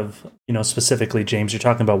lot of, specifically, James, you're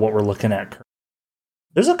talking about what we're looking at.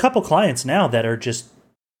 There's a couple clients now that are just,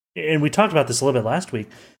 and we talked about this a little bit last week,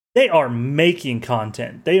 they are making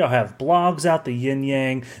content. They have blogs out the yin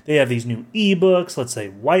yang. They have these new ebooks, let's say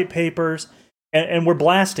white papers, and we're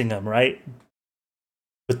blasting them, right?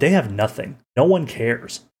 But they have nothing. No one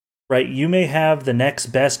cares, right? You may have the next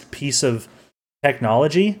best piece of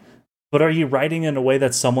technology, but are you writing in a way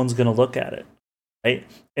that someone's going to look at it, right?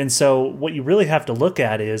 And so what you really have to look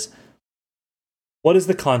at is, what is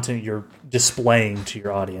the content you're displaying to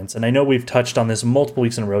your audience? And I know we've touched on this multiple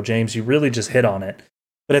weeks in a row, James. You really just hit on it.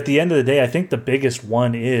 But at the end of the day, I think the biggest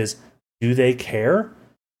one is, do they care?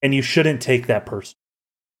 And you shouldn't take that person.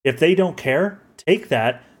 If they don't care, take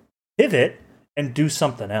that, pivot, and do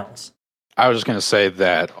something else. I was just going to say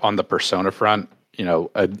that on the persona front,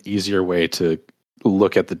 an easier way to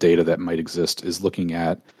look at the data that might exist is looking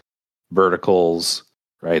at verticals,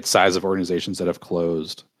 right? Size of organizations that have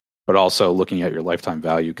closed, but also looking at your lifetime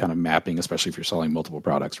value, kind of mapping, especially if you're selling multiple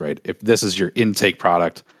products, right? If this is your intake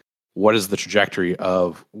product, what is the trajectory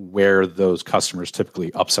of where those customers typically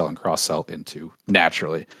upsell and cross-sell into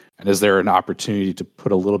naturally? And is there an opportunity to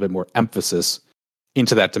put a little bit more emphasis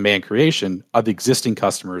into that demand creation of the existing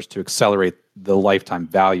customers to accelerate the lifetime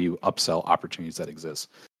value upsell opportunities that exist?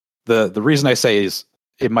 The reason I say is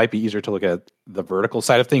it might be easier to look at the vertical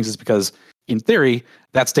side of things is because in theory,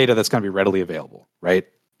 that's data that's going to be readily available, right?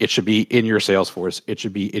 It should be in your Salesforce. It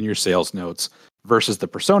should be in your sales notes versus the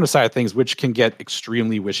persona side of things, which can get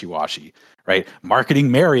extremely wishy-washy, right? Marketing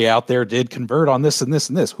Mary out there did convert on this and this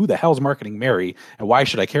and this. Who the hell is Marketing Mary? And why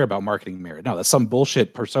should I care about Marketing Mary? No, that's some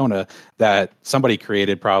bullshit persona that somebody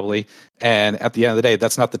created probably. And at the end of the day,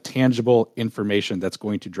 that's not the tangible information that's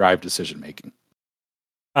going to drive decision-making.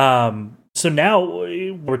 So now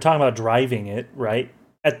we're talking about driving it, right?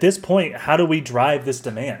 At this point, how do we drive this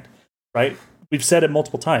demand, right? We've said it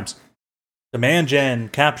multiple times. Demand gen,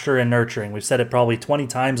 capture, and nurturing. We've said it probably 20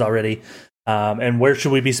 times already. And where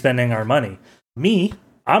should we be spending our money?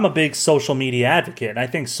 I'm a big social media advocate, and I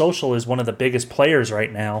think social is one of the biggest players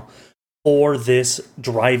right now for this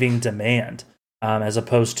driving demand, as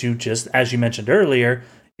opposed to just, as you mentioned earlier,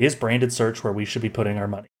 is branded search where we should be putting our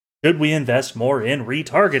money? Should we invest more in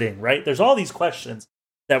retargeting, right? There's all these questions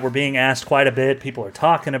that were being asked quite a bit. People are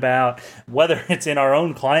talking about, whether it's in our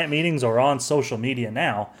own client meetings or on social media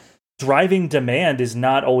now. Driving demand is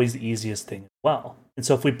not always the easiest thing as well. And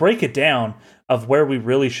so if we break it down of where we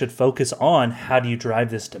really should focus on how do you drive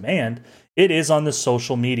this demand, it is on the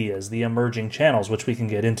social medias, the emerging channels, which we can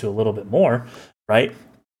get into a little bit more, right?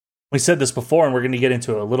 We said this before, and we're going to get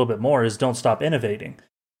into it a little bit more, is don't stop innovating.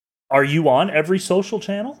 Are you on every social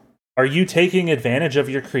channel? Are you taking advantage of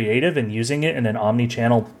your creative and using it in an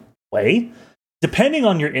omni-channel way? Depending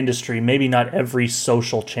on your industry, maybe not every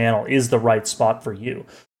social channel is the right spot for you.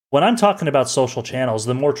 When I'm talking about social channels,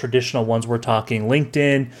 the more traditional ones, we're talking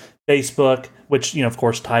LinkedIn, Facebook, which, of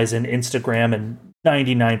course, ties in Instagram in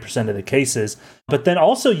 99% of the cases, but then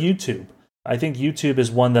also YouTube. I think YouTube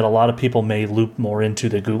is one that a lot of people may loop more into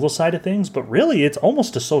the Google side of things, but really it's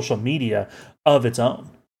almost a social media of its own.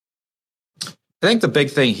 I think the big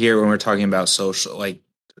thing here when we're talking about social, like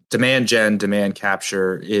demand gen, demand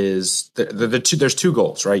capture, is there's two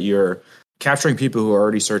goals, right? You're capturing people who are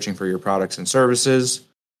already searching for your products and services,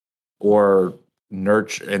 or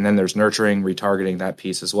nurture, and then there's nurturing, retargeting, that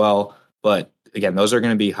piece as well. But again, those are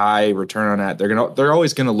going to be high return on that. They're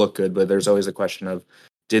always going to look good, but there's always a question of,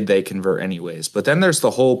 did they convert anyways? But then there's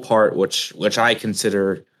the whole part, which I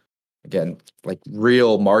consider, again, like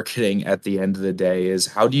real marketing at the end of the day, is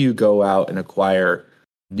how do you go out and acquire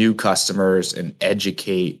new customers and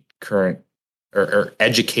educate current or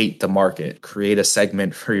educate the market, create a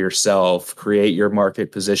segment for yourself, create your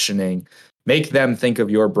market positioning, make them think of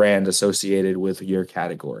your brand associated with your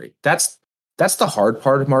category. That's the hard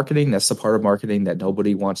part of marketing. That's the part of marketing that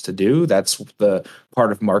nobody wants to do. That's the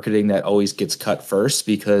part of marketing that always gets cut first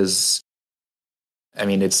because, I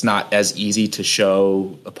mean, it's not as easy to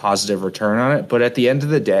show a positive return on it. But at the end of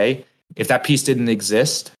the day, if that piece didn't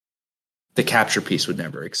exist, the capture piece would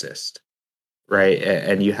never exist, right?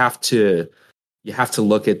 And you have to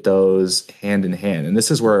look at those hand in hand. And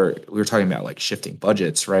this is where we were talking about like shifting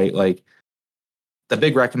budgets, right? Like the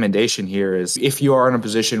big recommendation here is if you are in a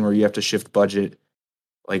position where you have to shift budget,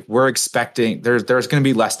 like we're expecting there's going to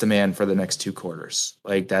be less demand for the next 2 quarters.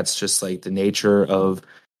 Like that's just like the nature of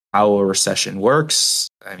how a recession works.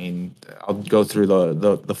 I mean, I'll go through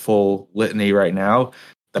the full litany right now.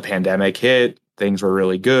 The pandemic hit, things were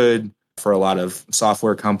really good for a lot of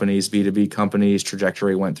software companies, B2B companies,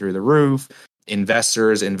 trajectory went through the roof.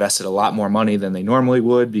 Investors invested a lot more money than they normally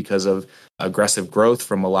would because of aggressive growth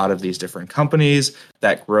from a lot of these different companies.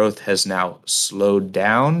 That growth has now slowed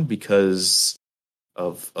down because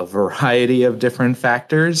of a variety of different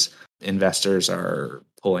factors. Investors are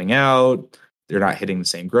pulling out. They're not hitting the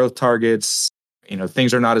same growth targets. You know,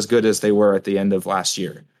 things are not as good as they were at the end of last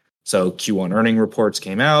year. So Q1 earning reports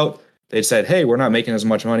came out. They said, hey, we're not making as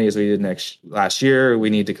much money as we did last year. We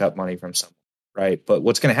need to cut money from somewhere, right? But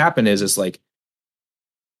what's going to happen is like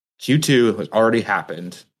Q2 has already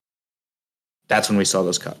happened. That's when we saw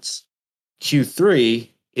those cuts. Q3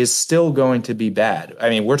 is still going to be bad. I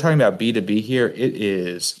mean, we're talking about B2B here. It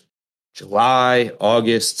is July,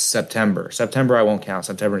 August, September. September, I won't count.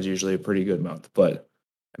 September is usually a pretty good month. But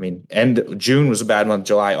I mean, June was a bad month,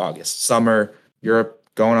 July, August. Summer, Europe,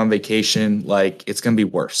 going on vacation, like it's going to be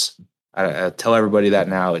worse. I tell everybody that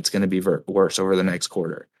now, it's going to be worse over the next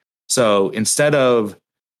quarter. So instead of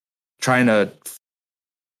trying to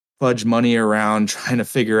fudge money around, trying to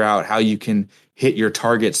figure out how you can hit your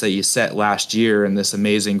targets that you set last year in this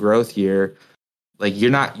amazing growth year, like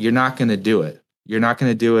you're not going to do it. You're not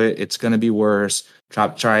going to do it. It's going to be worse.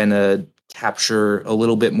 Trying to capture a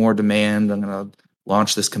little bit more demand. I'm going to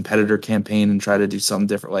launch this competitor campaign and try to do something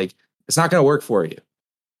different. Like it's not going to work for you.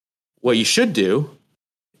 What you should do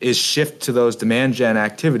is shift to those demand gen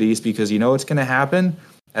activities because you know what's going to happen.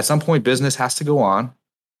 At some point, business has to go on.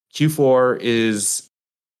 Q4 is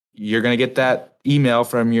you're going to get that email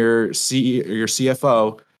from your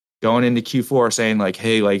CFO going into Q4 saying like,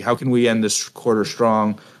 hey, like how can we end this quarter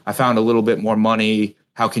strong? I found a little bit more money.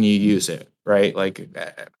 How can you use it? Right? Like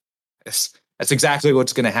that's exactly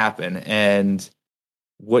what's going to happen. And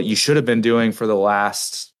what you should have been doing for the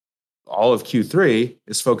last all of Q3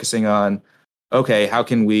 is focusing on, okay, how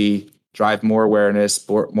can we drive more awareness,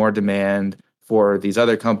 more demand for these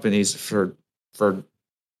other companies for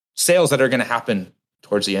sales that are going to happen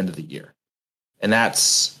towards the end of the year. And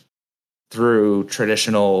that's through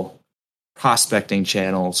traditional prospecting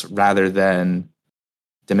channels rather than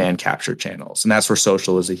demand capture channels. And that's where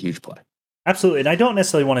social is a huge play. Absolutely. And I don't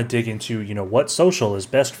necessarily want to dig into, what social is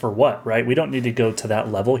best for what, right? We don't need to go to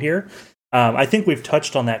that level here. I think we've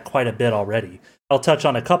touched on that quite a bit already. I'll touch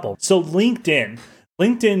on a couple. So LinkedIn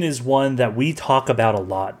is one that we talk about a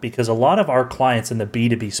lot because a lot of our clients in the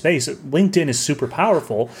B2B space, LinkedIn is super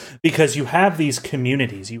powerful because you have these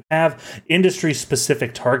communities, you have industry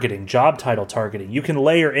specific targeting, job title targeting, you can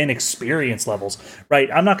layer in experience levels, right?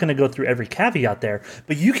 I'm not going to go through every caveat there,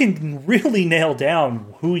 but you can really nail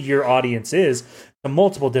down who your audience is to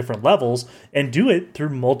multiple different levels and do it through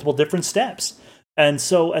multiple different steps. And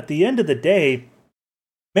so at the end of the day,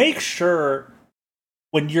 make sure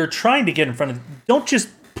when you're trying to get in front of, don't just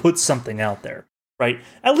put something out there, right?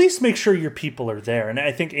 At least make sure your people are there. And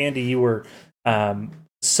I think, Andy, you were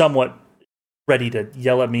somewhat ready to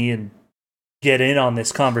yell at me and get in on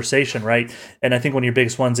this conversation, right? And I think one of your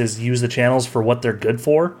biggest ones is use the channels for what they're good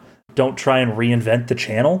for. Don't try and reinvent the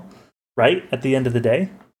channel, right? At the end of the day.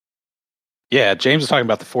 Yeah, James is talking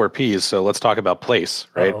about the 4 Ps, so let's talk about place,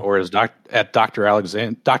 right? Or as at Dr.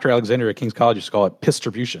 Alexander at King's College used to call it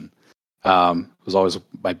distribution. Was always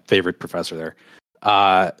my favorite professor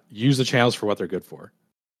there. Use the channels for what they're good for,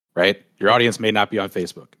 right? Your audience may not be on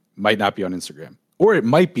Facebook, might not be on Instagram, or it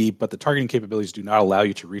might be, but the targeting capabilities do not allow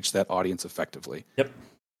you to reach that audience effectively. Yep.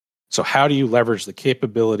 So how do you leverage the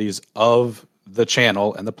capabilities of the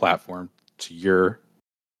channel and the platform to your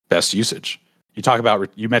best usage?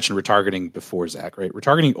 You mentioned retargeting before, Zach, right?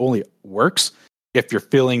 Retargeting only works if you're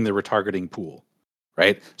filling the retargeting pool,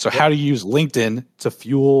 right? So how do you use LinkedIn to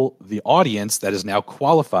fuel the audience that is now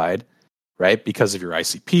qualified, right? Because of your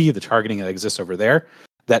ICP, the targeting that exists over there,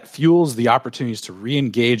 that fuels the opportunities to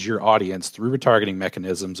re-engage your audience through retargeting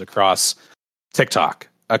mechanisms across TikTok,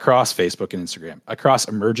 across Facebook and Instagram, across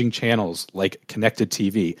emerging channels like connected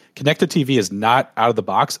TV. Connected TV is not out of the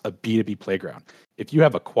box a B2B playground. If you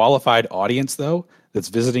have a qualified audience, though, that's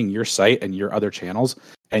visiting your site and your other channels,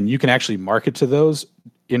 and you can actually market to those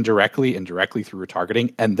indirectly and directly through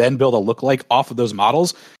retargeting, and then build a lookalike off of those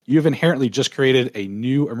models, you've inherently just created a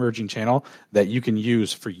new emerging channel that you can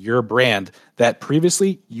use for your brand that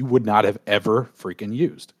previously you would not have ever freaking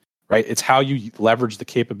used, right? It's how you leverage the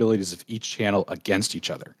capabilities of each channel against each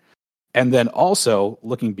other. And then also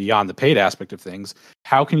looking beyond the paid aspect of things,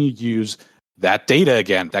 how can you use that data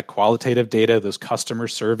again, that qualitative data, those customer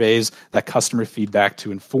surveys, that customer feedback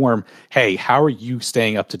to inform, hey, how are you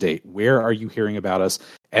staying up to date? Where are you hearing about us?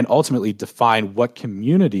 And ultimately define what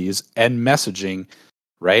communities and messaging,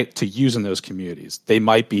 right, to use in those communities. They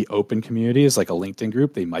might be open communities like a LinkedIn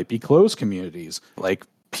group. They might be closed communities like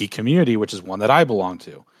Peak Community, which is one that I belong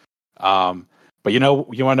to. But you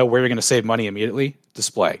want to know where you're going to save money immediately?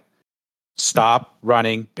 Display. Stop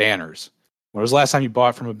running banners. When was the last time you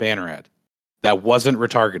bought from a banner ad? That wasn't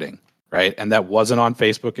retargeting, right? And that wasn't on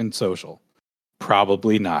Facebook and social.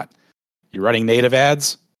 Probably not. You're running native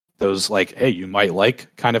ads, those like, hey, you might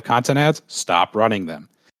like kind of content ads, stop running them.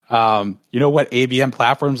 You know what ABM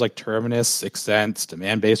platforms like Terminus, 6 Sense,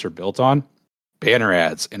 Demandbase are built on? Banner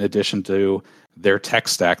ads, in addition to their tech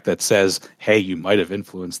stack that says, hey, you might have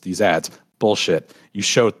influenced these ads. Bullshit. You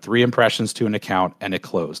showed 3 impressions to an account and it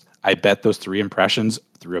closed. I bet those 3 impressions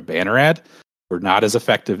through a banner ad were not as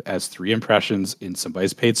effective as 3 impressions in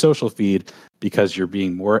somebody's paid social feed, because you're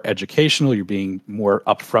being more educational, you're being more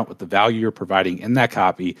upfront with the value you're providing in that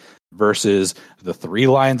copy versus the 3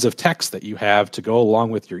 lines of text that you have to go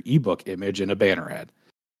along with your ebook image in a banner ad.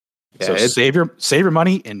 Yeah, so save your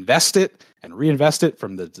money, invest it, and reinvest it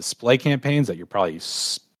from the display campaigns that you're probably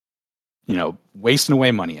wasting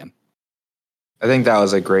away money in. I think that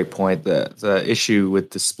was a great point. The issue with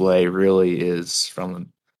display really is from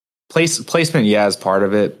placement, yeah, is part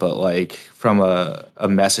of it, but like from a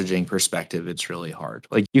messaging perspective, it's really hard.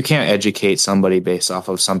 Like you can't educate somebody based off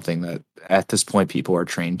of something that at this point people are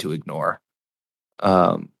trained to ignore.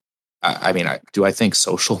 I think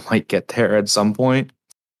social might get there at some point,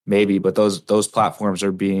 maybe, but those platforms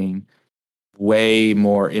are being way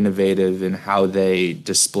more innovative in how they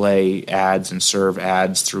display ads and serve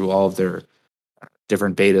ads through all of their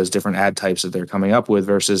different betas, different ad types that they're coming up with,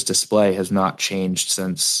 versus display has not changed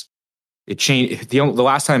since it changed. The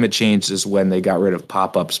last time it changed is when they got rid of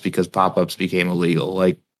pop-ups, because pop-ups became illegal.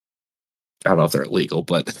 Like, I don't know if they're illegal,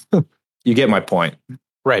 but you get my point.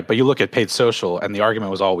 Right, but you look at paid social, and the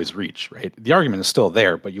argument was always reach, right? The argument is still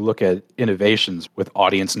there, but you look at innovations with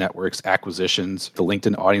audience networks, acquisitions, the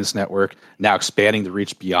LinkedIn audience network, now expanding the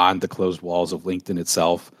reach beyond the closed walls of LinkedIn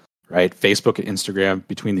itself, right? Facebook and Instagram,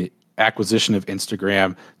 between the acquisition of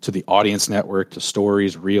Instagram to the audience network to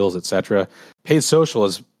stories, reels, etc. Paid social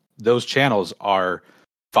is those channels are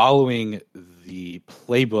following the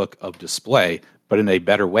playbook of display, but in a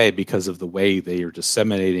better way because of the way they are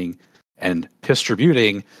disseminating and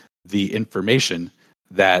distributing the information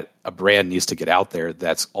that a brand needs to get out there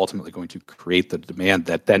that's ultimately going to create the demand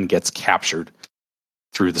that then gets captured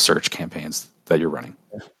through the search campaigns that you're running.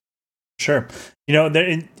 Sure.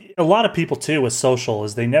 A lot of people too with social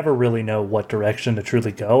is they never really know what direction to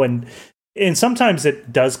truly go. And sometimes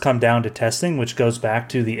it does come down to testing, which goes back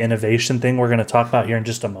to the innovation thing we're going to talk about here in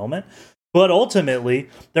just a moment. But ultimately,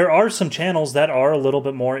 there are some channels that are a little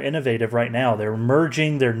bit more innovative right now. They're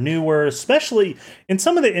emerging, they're newer, especially in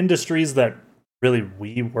some of the industries that really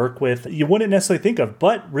we work with. You wouldn't necessarily think of,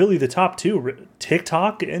 but really the top 2,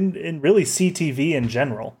 TikTok and really CTV in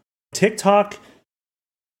general. TikTok,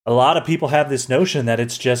 a lot of people have this notion that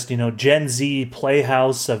it's just, Gen Z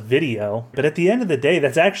playhouse of video. But at the end of the day,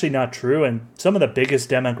 that's actually not true. And some of the biggest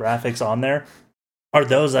demographics on there are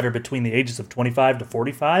those that are between the ages of 25 to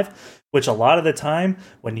 45, which a lot of the time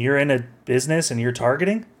when you're in a business and you're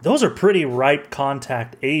targeting, those are pretty ripe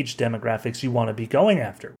contact age demographics you want to be going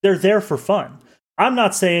after. They're there for fun. I'm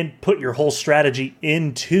not saying put your whole strategy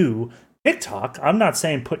into TikTok. I'm not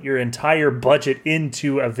saying put your entire budget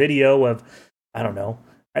into a video of, I don't know,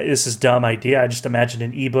 this is a dumb idea. I just imagined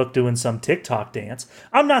an ebook doing some TikTok dance.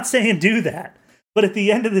 I'm not saying do that. But at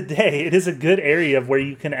the end of the day, it is a good area of where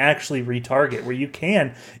you can actually retarget, where you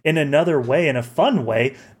can, in another way, in a fun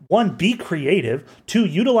way, one, be creative. Two,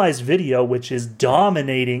 utilize video, which is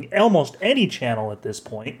dominating almost any channel at this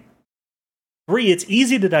point. Three, it's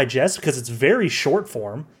easy to digest because it's very short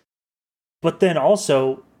form. But then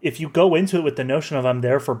also, if you go into it with the notion of I'm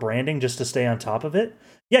there for branding just to stay on top of it,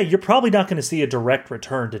 yeah, you're probably not going to see a direct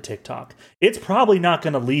return to TikTok. It's probably not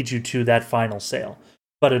going to lead you to that final sale.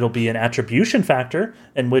 But it'll be an attribution factor,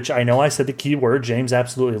 in which I know I said the key word. James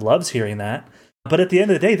absolutely loves hearing that. But at the end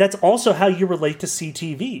of the day, that's also how you relate to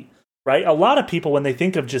CTV, right? A lot of people, when they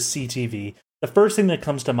think of just CTV, the first thing that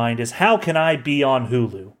comes to mind is, how can I be on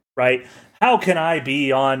Hulu, right? How can I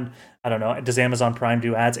be on, I don't know, does Amazon Prime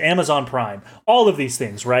do ads? Amazon Prime, all of these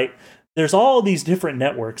things, right? There's all these different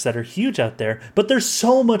networks that are huge out there, but there's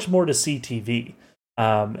so much more to CTV.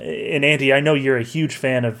 And Andy, I know you're a huge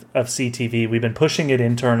fan of CTV. We've been pushing it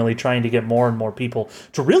internally, trying to get more and more people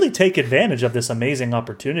to really take advantage of this amazing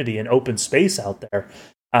opportunity and open space out there.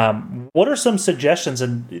 What are some suggestions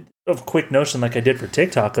and of quick notion, like I did for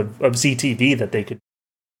TikTok, of CTV that they could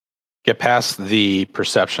get past the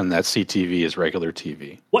perception that CTV is regular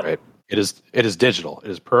TV? What? Right? It is digital. It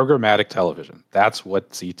is programmatic television. That's what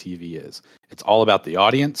CTV is. It's all about the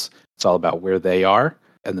audience. It's all about where they are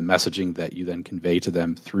and the messaging that you then convey to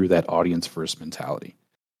them through that audience first mentality.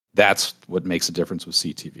 That's what makes a difference with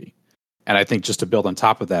CTV. And I think just to build on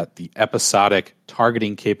top of that, the episodic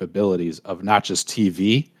targeting capabilities of not just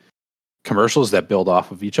TV commercials that build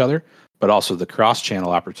off of each other, but also the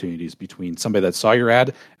cross-channel opportunities between somebody that saw your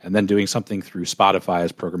ad and then doing something through Spotify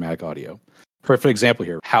as programmatic audio. Perfect example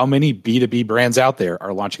here. How many B2B brands out there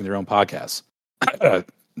are launching their own podcasts?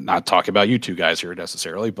 Not talking about you two guys here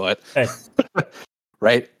necessarily, but Hey.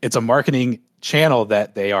 right? It's a marketing channel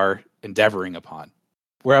that they are endeavoring upon.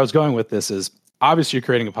 Where I was going with this is, obviously you're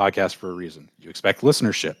creating a podcast for a reason. You expect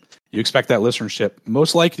listenership. You expect that listenership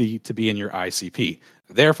most likely to be in your ICP.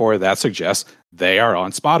 Therefore, that suggests they are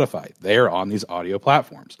on Spotify. They are on these audio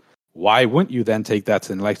platforms. Why wouldn't you then take that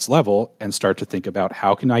to the next level and start to think about,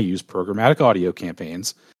 how can I use programmatic audio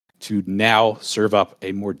campaigns to now serve up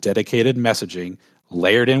a more dedicated messaging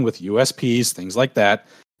layered in with USPs, things like that,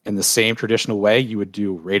 in the same traditional way you would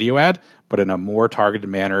do radio ad, but in a more targeted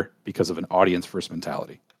manner because of an audience first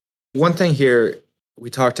mentality. One thing here, we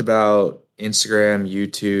talked about Instagram,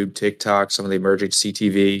 YouTube, TikTok, some of the emerging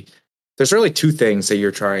CTV. There's really two things that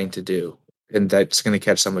you're trying to do, and that's going to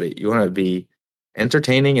catch somebody. You want to be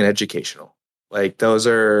entertaining and educational. Like, those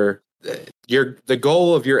are the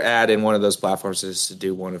goal of your ad in one of those platforms is to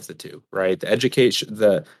do one of the two, right?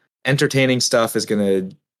 The entertaining stuff is going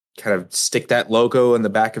to kind of stick that logo in the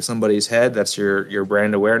back of somebody's head. That's your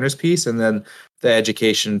brand awareness piece. And then the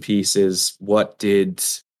education piece is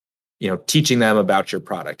teaching them about your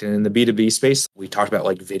product. And in the B2B space, we talked about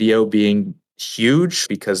like video being huge,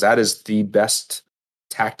 because that is the best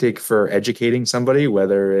tactic for educating somebody,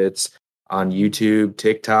 whether it's on YouTube,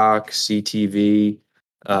 TikTok, CTV.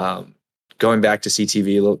 Going back to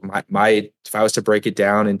CTV, if I was to break it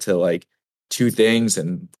down into like two things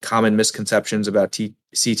and common misconceptions about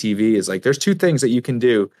CTV, is like, there's two things that you can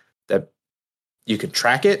do. That you can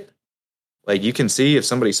track it. Like, you can see if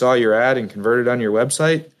somebody saw your ad and converted on your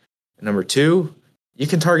website. And number two, you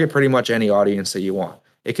can target pretty much any audience that you want.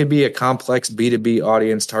 It could be a complex B2B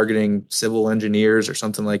audience targeting civil engineers or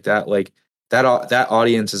something like that. Like, that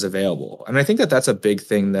audience is available. And I think that that's a big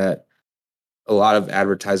thing that a lot of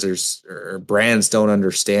advertisers or brands don't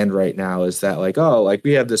understand right now, is that like, oh, like,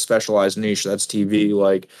 we have this specialized niche, that's TV.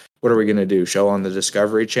 Like, what are we going to do? Show on the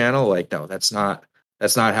Discovery Channel? Like, no, that's not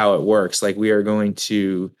how it works. Like, we are going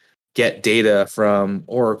to get data from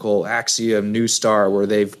Oracle, Axiom, Newstar, where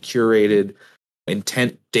they've curated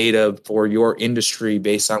intent data for your industry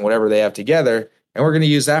based on whatever they have together. And we're going to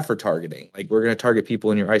use that for targeting. Like, we're going to target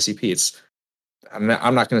people in your ICP. I'm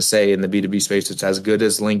not going to say in the B2B space it's as good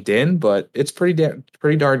as LinkedIn, but it's pretty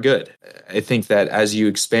darn good. I think that as you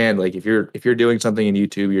expand, like, if you're doing something in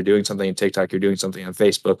YouTube, you're doing something in TikTok, you're doing something on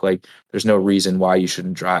Facebook, like, there's no reason why you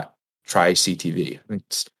shouldn't try CTV.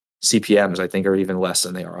 CPMs, I think, are even less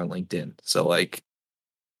than they are on LinkedIn. So, like,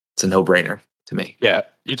 it's a no-brainer to me. Yeah,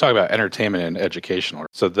 you talk about entertainment and educational.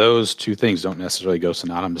 So those two things don't necessarily go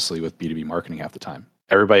synonymously with B2B marketing half the time.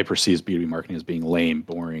 Everybody perceives B2B marketing as being lame,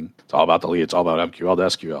 boring. It's all about the lead. It's all about MQL to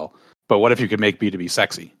SQL. But what if you could make B2B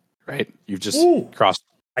sexy, right? You've just crossed.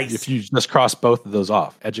 Nice. If you just cross both of those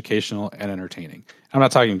off, educational and entertaining. I'm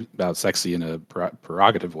not talking about sexy in a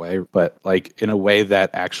prerogative way, but like in a way that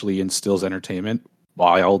actually instills entertainment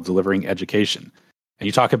while delivering education. And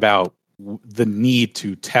you talk about the need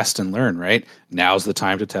to test and learn, right? Now's the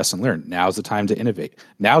time to test and learn. Now's the time to innovate.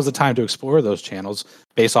 Now's the time to explore those channels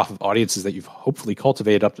based off of audiences that you've hopefully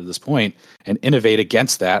cultivated up to this point and innovate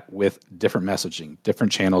against that with different messaging,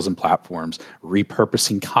 different channels and platforms,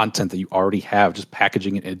 repurposing content that you already have, just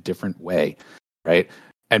packaging it in a different way, right?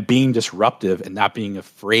 And being disruptive and not being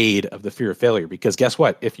afraid of the fear of failure. Because guess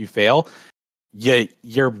what? If you fail,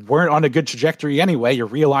 you weren't on a good trajectory anyway. You're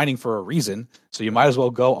realigning for a reason. So you might as well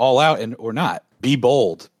go all out or not. Be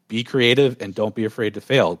bold, be creative, and don't be afraid to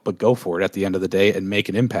fail, but go for it at the end of the day and make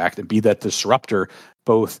an impact and be that disruptor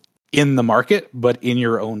both in the market, but in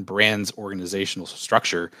your own brand's organizational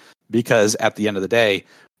structure. Because at the end of the day,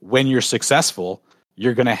 when you're successful,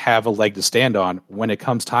 you're going to have a leg to stand on when it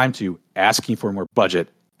comes time to asking for more budget,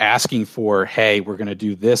 asking for, hey, we're going to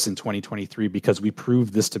do this in 2023 because we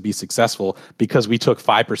proved this to be successful, because we took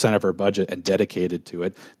 5% of our budget and dedicated to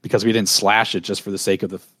it, because we didn't slash it just for the sake of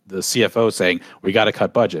the CFO saying, we got to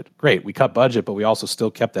cut budget. Great, we cut budget, but we also still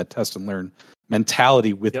kept that test and learn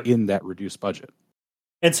mentality within that reduced budget.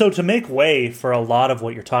 And so to make way for a lot of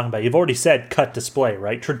what you're talking about, you've already said cut display,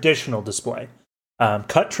 right? Traditional display.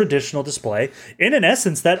 Cut traditional display. And in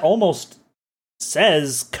essence, that almost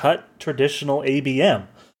says cut traditional ABM.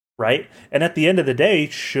 Right? And at the end of the day,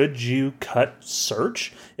 should you cut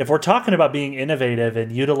search? If we're talking about being innovative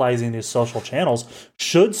and utilizing these social channels,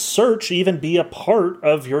 should search even be a part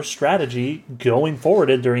of your strategy going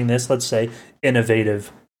forward and during this, let's say,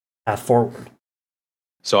 innovative path forward?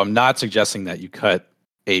 So I'm not suggesting that you cut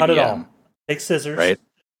ABM. Cut it all. Take scissors. Right?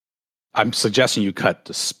 I'm suggesting you cut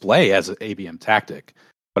display as an ABM tactic.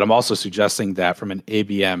 But I'm also suggesting that from an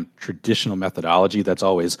ABM traditional methodology, that's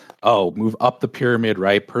always, move up the pyramid,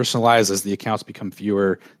 right? Personalize as the accounts become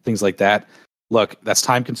fewer, things like that. Look, that's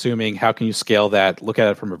time consuming. How can you scale that? Look at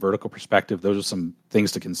it from a vertical perspective. Those are some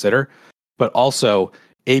things to consider. But also,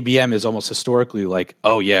 ABM is almost historically like,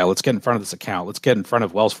 let's get in front of this account. Let's get in front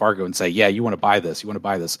of Wells Fargo and say, yeah, you want to buy this. You want to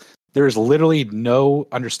buy this. There is literally no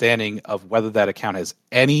understanding of whether that account has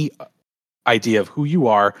any idea of who you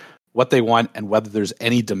are, what they want, and whether there's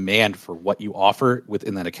any demand for what you offer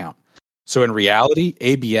within that account. So in reality,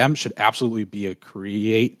 ABM should absolutely be a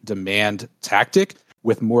create demand tactic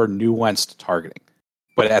with more nuanced targeting.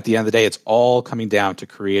 But at the end of the day, it's all coming down to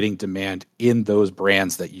creating demand in those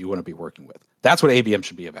brands that you want to be working with. That's what ABM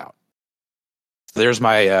should be about. There's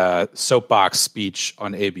my soapbox speech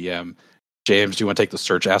on ABM. James, do you want to take the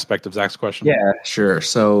search aspect of Zach's question? Yeah, sure.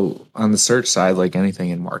 So on the search side, like anything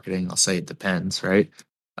in marketing, I'll say it depends, right?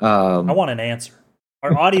 I want an answer.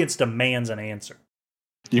 Our audience demands an answer.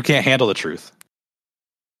 You can't handle the truth.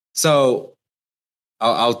 So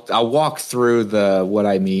I'll walk through what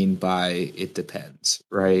I mean by it depends,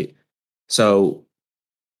 right? So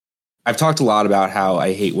I've talked a lot about how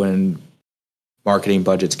I hate when marketing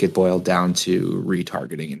budgets get boiled down to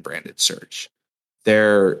retargeting and branded search.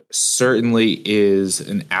 There certainly is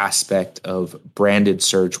an aspect of branded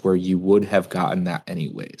search where you would have gotten that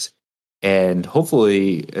anyways. And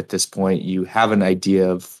hopefully at this point, you have an idea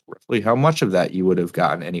of roughly how much of that you would have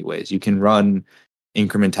gotten anyways. You can run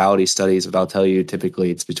incrementality studies, but I'll tell you,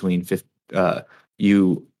 typically it's between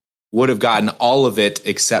you would have gotten all of it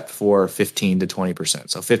except for 15 to 20%.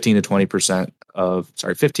 So 15 to 20%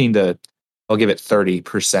 I'll give it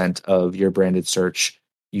 30% of your branded search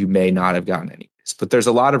you may not have gotten anyways. But there's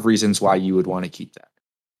a lot of reasons why you would want to keep that.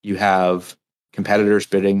 You have competitors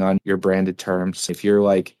bidding on your branded terms. If you're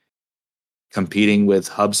like competing with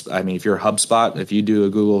HubSpot, if you're HubSpot, if you do a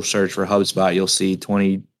Google search for HubSpot, you'll see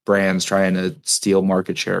 20 brands trying to steal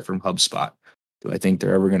market share from HubSpot. Do I think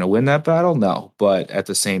they're ever going to win that battle? No. But at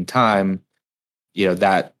the same time,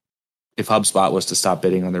 that if HubSpot was to stop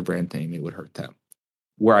bidding on their brand name, it would hurt them.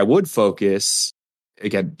 Where I would focus,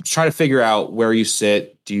 again, try to figure out where you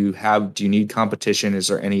sit. Do you need competition? Is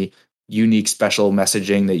there any unique special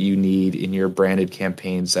messaging that you need in your branded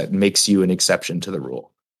campaigns that makes you an exception to the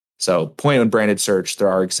rule? So point on branded search, there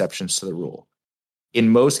are exceptions to the rule. In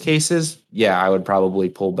most cases, I would probably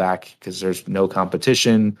pull back because there's no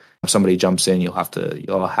competition. If somebody jumps in, you'll have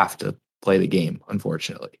to play the game,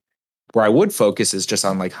 unfortunately. Where I would focus is just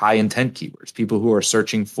on like high intent keywords, people who are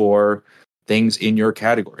searching for things in your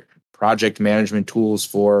category, project management tools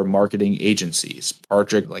for marketing agencies,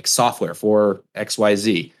 project like software for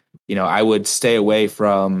XYZ. I would stay away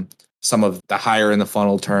from some of the higher in the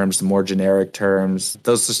funnel terms, the more generic terms.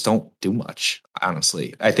 Those just don't do much,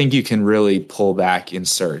 honestly. I think you can really pull back in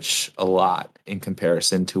search a lot in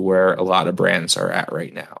comparison to where a lot of brands are at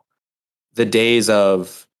right now. The days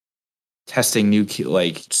of testing new,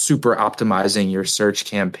 like super optimizing your search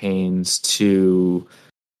campaigns to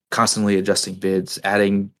constantly adjusting bids,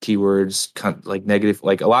 adding keywords, like negative,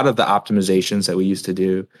 like a lot of the optimizations that we used to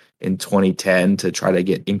do in 2010 to try to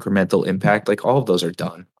get incremental impact, like all of those are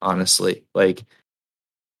done, honestly. Like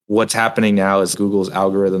what's happening now is Google's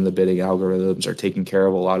algorithm, the bidding algorithms are taking care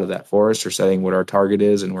of a lot of that for us, or setting what our target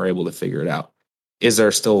is, and we're able to figure it out. Is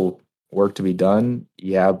there still work to be done?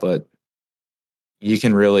 Yeah, but you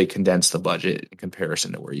can really condense the budget in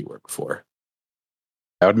comparison to where you were before.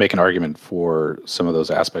 I would make an argument for some of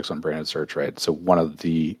those aspects on branded search, right? So one of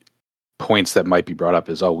the points that might be brought up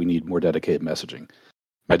is, we need more dedicated messaging.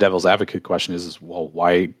 My devil's advocate question is, well,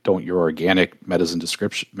 why don't your organic meta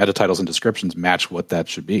titles and descriptions match what that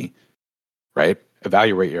should be, right?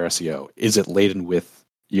 Evaluate your SEO. Is it laden with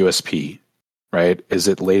USP, right? Is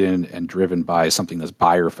it laden and driven by something that's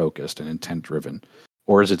buyer focused and intent driven?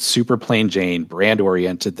 Or is it super plain Jane, brand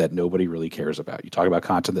oriented that nobody really cares about? You talk about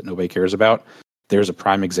content that nobody cares about. There's a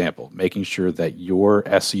prime example, making sure that your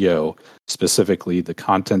SEO, specifically the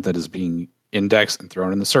content that is being indexed and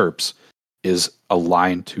thrown in the SERPs, is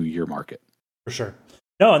aligned to your market. For sure.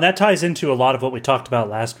 No, and that ties into a lot of what we talked about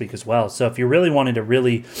last week as well. So if you really wanted to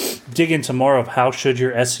really dig into more of how should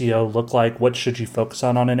your SEO look like, what should you focus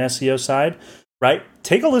on an SEO side, right?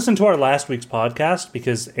 Take a listen to our last week's podcast,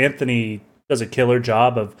 because Anthony does a killer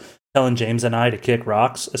job of telling James and I to kick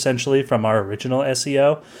rocks, essentially, from our original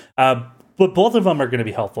SEO. But both of them are going to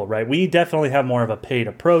be helpful, right? We definitely have more of a paid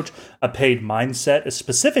approach, a paid mindset,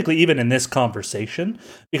 specifically even in this conversation,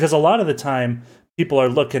 because a lot of the time people are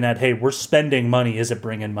looking at, hey, we're spending money, is it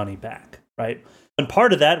bringing money back, right? And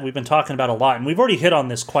part of that we've been talking about a lot, and we've already hit on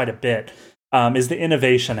this quite a bit, is the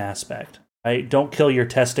innovation aspect, right? Don't kill your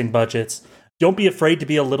testing budgets. Don't be afraid to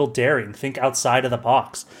be a little daring. Think outside of the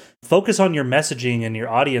box. Focus on your messaging and your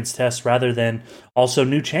audience tests rather than also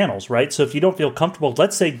new channels, right? So if you don't feel comfortable,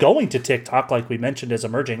 let's say going to TikTok, like we mentioned, is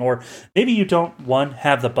emerging, or maybe you don't,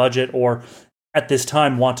 have the budget, or at this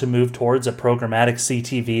time want to move towards a programmatic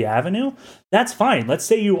CTV avenue, that's fine. Let's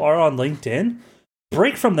say you are on LinkedIn.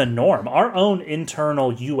 Break from the norm. Our own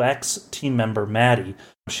internal UX team member, Maddie,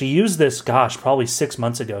 she used this, probably 6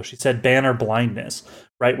 months ago. She said banner blindness,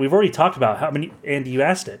 right? We've already talked about how many, Andy, you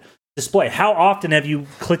asked it. Display. How often have you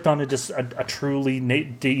clicked on a truly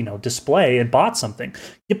display and bought something?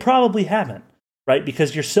 You probably haven't, right?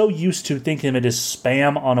 Because you're so used to thinking of it as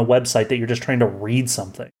spam on a website that you're just trying to read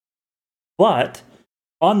something. But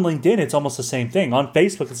on LinkedIn, it's almost the same thing. On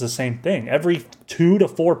Facebook, it's the same thing. Every 2 to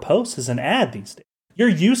 4 posts is an ad these days. You're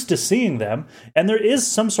used to seeing them, and there is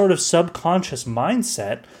some sort of subconscious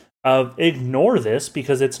mindset of ignore this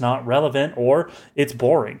because it's not relevant or it's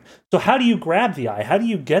boring. So how do you grab the eye? How do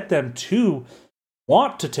you get them to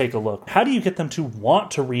want to take a look? How do you get them to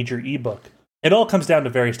want to read your ebook? It all comes down to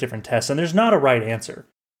various different tests, and there's not a right answer.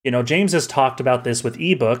 James has talked about this with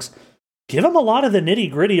ebooks. Give them a lot of the nitty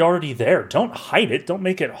gritty already there. Don't hide it. Don't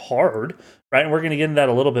make it hard, right? And we're going to get into that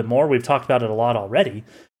a little bit more. We've talked about it a lot already.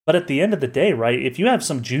 But at the end of the day, right, if you have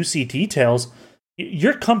some juicy details,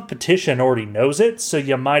 your competition already knows it, so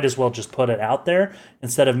you might as well just put it out there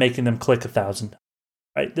instead of making them click 1,000 times,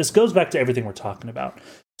 right? This goes back to everything we're talking about.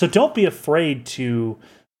 So don't be afraid to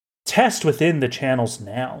test within the channels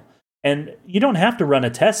now. And you don't have to run a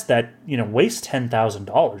test that, wastes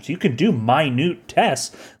 $10,000. You can do minute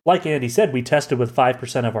tests. Like Andy said, we tested with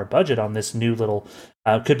 5% of our budget on this new little,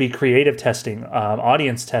 could be creative testing,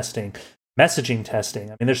 audience testing, messaging testing.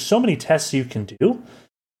 I mean, there's so many tests you can do.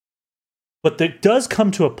 But there does come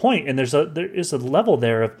to a point, and there is a level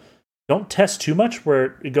there of don't test too much,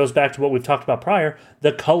 where it goes back to what we've talked about prior,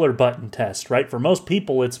 the color button test, right? For most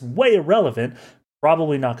people, it's way irrelevant,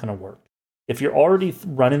 probably not going to work. If you're already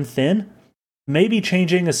running thin, maybe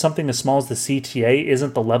changing something as small as the CTA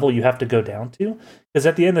isn't the level you have to go down to. Because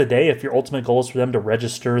at the end of the day, if your ultimate goal is for them to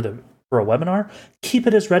register for a webinar, keep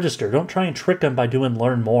it as register. Don't try and trick them by doing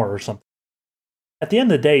learn more or something. At the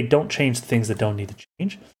end of the day, don't change the things that don't need to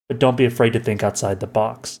change, but don't be afraid to think outside the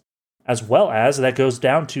box. As well as, that goes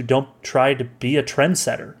down to don't try to be a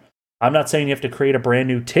trendsetter. I'm not saying you have to create a brand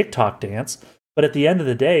new TikTok dance, but at the end of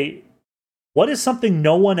the day, what is something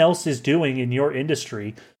no one else is doing in your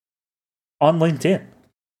industry on LinkedIn?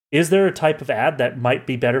 Is there a type of ad that might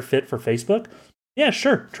be better fit for Facebook? Yeah,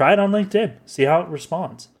 sure. Try it on LinkedIn. See how it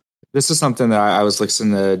responds. This is something that I was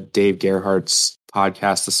listening to Dave Gerhardt's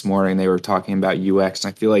podcast this morning. They were talking about UX,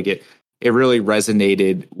 and I feel like it really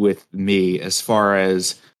resonated with me as far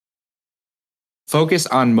as focus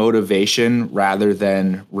on motivation rather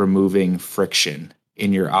than removing friction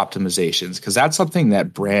in your optimizations, because that's something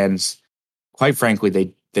that brands, quite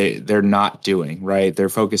frankly, they're not doing, right? They're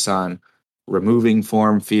focused on removing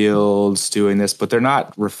form fields, doing this, but they're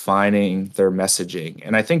not refining their messaging.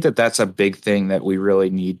 And I think that that's a big thing that we really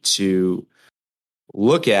need to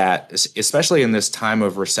look at, especially in this time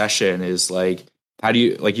of recession, is like, how do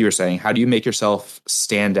you, like you were saying, how do you make yourself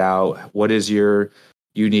stand out? What is your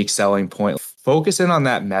unique selling point? Focus in on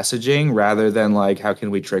that messaging rather than like, how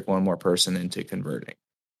can we trick one more person into converting?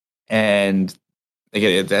 And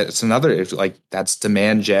again, that's another, like, that's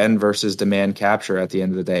demand gen versus demand capture at the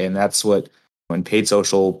end of the day. And that's what, when paid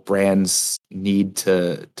social brands need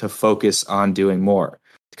to focus on doing more,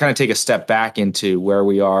 to kind of take a step back into where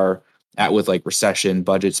we are at with like recession,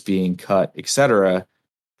 budgets being cut, et cetera.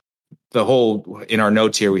 The whole, in our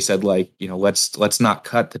notes here, we said like, let's not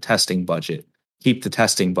cut the testing budget, keep the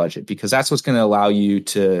testing budget, because that's what's going to allow you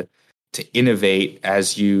to innovate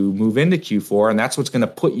as you move into Q4. And that's what's going to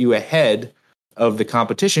put you ahead of the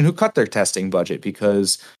competition who cut their testing budget,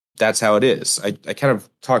 because that's how it is. I kind of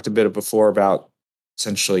talked a bit before about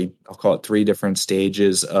essentially, I'll call it 3 different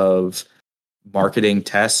stages of marketing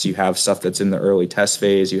tests. You have stuff that's in the early test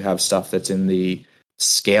phase, you have stuff that's in the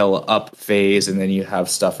scale up phase, and then you have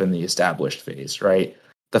stuff in the established phase, right?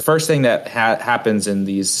 The first thing that happens in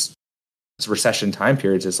these recession time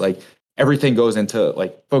periods is like everything goes into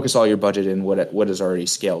like focus all your budget in what is already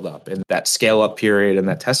scaled up. And that scale up period and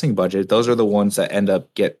that testing budget, those are the ones that end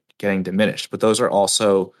up getting diminished. But those are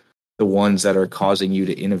also the ones that are causing you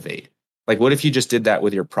to innovate. Like, what if you just did that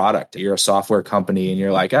with your product? You're a software company and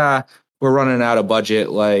you're like, we're running out of budget.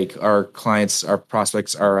 Like, our clients, our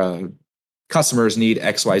prospects, our customers need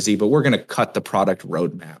XYZ, but we're going to cut the product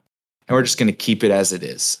roadmap and we're just going to keep it as it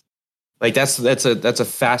is. Like, that's a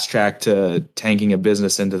fast track to tanking a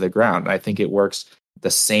business into the ground. I think it works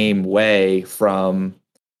the same way from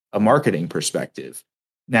a marketing perspective.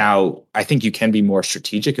 Now, I think you can be more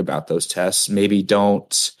strategic about those tests. Maybe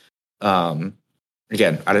don't,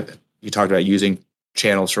 you talked about using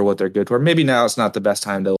channels for what they're good for. Maybe now it's not the best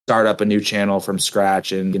time to start up a new channel from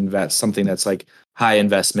scratch and invest something that's like high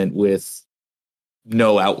investment with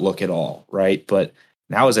no outlook at all, right? But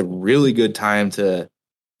now is a really good time to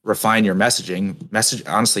refine your messaging.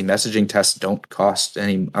 Honestly, messaging tests don't cost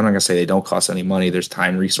any, I'm not going to say they don't cost any money. There's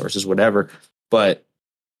time, resources, whatever, but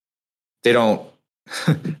they don't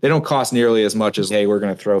cost nearly as much as, hey, we're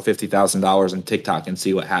going to throw $50,000 in TikTok and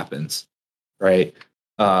see what happens, right?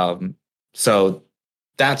 So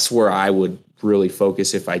that's where I would really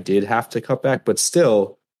focus if I did have to cut back, but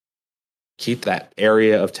still keep that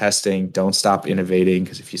area of testing. Don't stop innovating,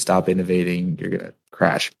 because if you stop innovating, you're going to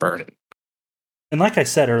crash, burn it. And like I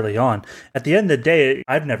said early on, at the end of the day,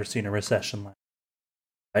 I've never seen a recession like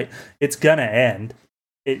that, right? It's going to end.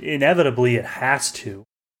 Inevitably, it has to.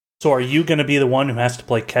 So are you going to be the one who has to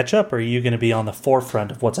play catch up, or are you going to be on the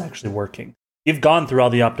forefront of what's actually working? You've gone through all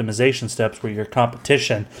the optimization steps where your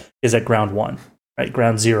competition is at ground 1, right?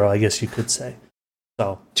 Ground 0, I guess you could say.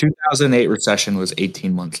 So 2008 recession was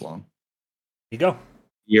 18 months long. There you go.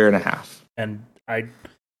 Year and a half. And I'm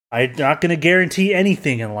not going to guarantee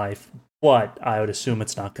anything in life, but I would assume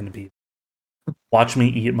it's not going to be. Watch me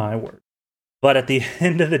eat my word. But at the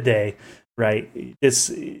end of the day, right,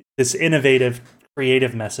 this innovative,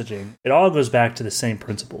 creative messaging, it all goes back to the same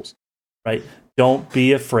principles, right? Don't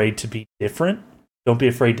be afraid to be different. Don't be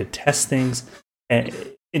afraid to test things. And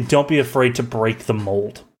don't be afraid to break the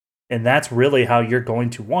mold. And that's really how you're going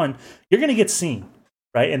to, you're going to get seen,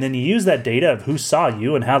 right? And then you use that data of who saw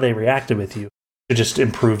you and how they reacted with you to just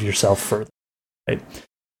improve yourself further, right?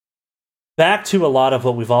 Back to a lot of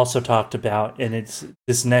what we've also talked about, and it's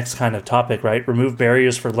this next kind of topic, right? Remove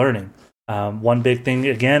barriers for learning. One big thing,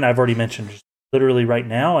 again, I've already mentioned literally right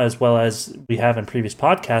now, as well as we have in previous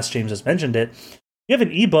podcasts, James has mentioned it. You have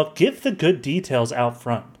an ebook, give the good details out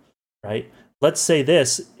front, right? Let's say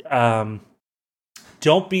this,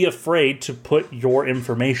 don't be afraid to put your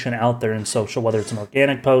information out there in social, whether it's an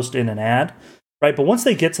organic post, in an ad, right? But once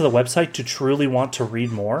they get to the website to truly want to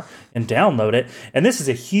read more and download it, and this is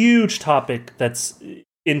a huge topic that's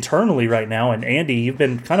internally right now, and Andy, you've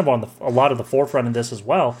been kind of on a lot of the forefront of this as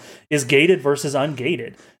well, is gated versus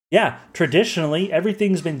ungated. Yeah, traditionally,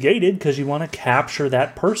 everything's been gated because you want to capture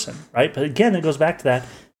that person, right? But again, it goes back to that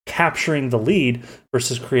capturing the lead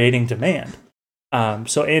versus creating demand.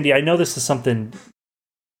 So Andy, I know this is something,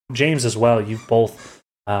 James as well, you've both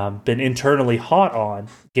been internally hot on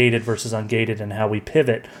gated versus ungated and how we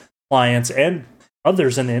pivot clients and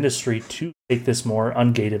others in the industry to take this more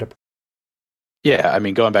ungated approach. Yeah, I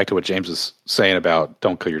mean, going back to what James is saying about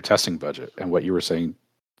don't cut your testing budget, and what you were saying,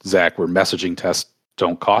 Zach, where messaging tests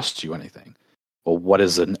don't cost you anything. Well, what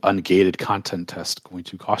is an ungated content test going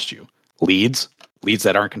to cost you? Leads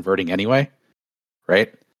that aren't converting anyway,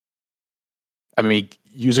 right? I mean,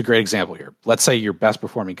 use a great example here. Let's say your best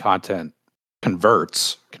performing content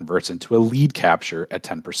converts into a lead capture at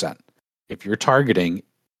 10%. If your targeting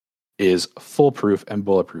is foolproof and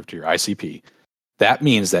bulletproof to your ICP, that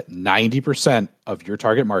means that 90% of your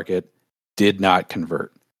target market did not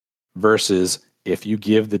convert. Versus if you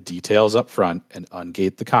give the details up front and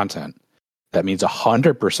ungate the content, that means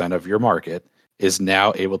 100% of your market is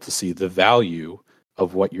now able to see the value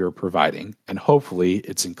of what you're providing. And hopefully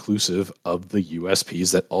it's inclusive of the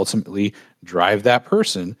USPs that ultimately drive that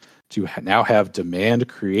person to now have demand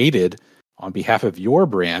created on behalf of your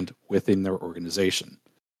brand within their organization.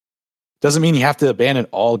 Doesn't mean you have to abandon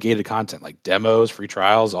all gated content like demos, free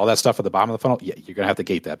trials, all that stuff at the bottom of the funnel. Yeah, you're going to have to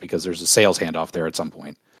gate that because there's a sales handoff there at some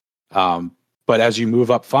point. But as you move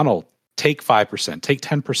up funnel, take 5%, take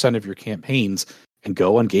 10% of your campaigns and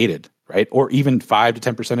go ungated, right? Or even 5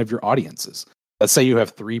 to 10% of your audiences. Let's say you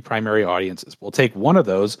have 3 primary audiences. We'll take one of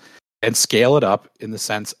those and scale it up in the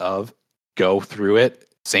sense of go through it,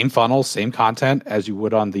 same funnel, same content as you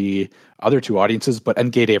would on the other 2 audiences, but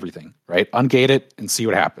ungate everything, right? Ungate it and see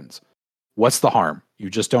what happens. What's the harm? You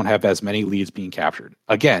just don't have as many leads being captured.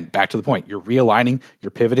 Again, back to the point, you're realigning, you're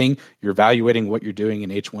pivoting, you're evaluating what you're doing in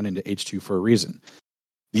H1 into H2 for a reason.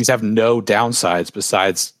 These have no downsides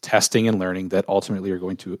besides testing and learning that ultimately are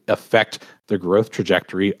going to affect the growth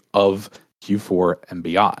trajectory of Q4 and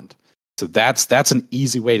beyond. So that's an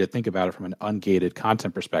easy way to think about it from an ungated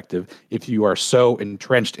content perspective if you are so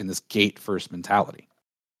entrenched in this gate first mentality.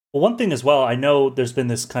 Well, one thing as well, I know there's been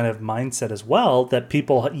this kind of mindset as well that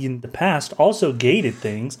people in the past also gated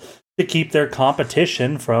things to keep their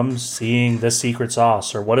competition from seeing the secret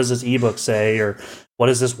sauce or what does this ebook say or what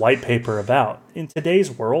is this white paper about. In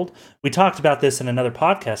today's world, we talked about this in another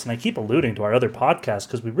podcast, and I keep alluding to our other podcasts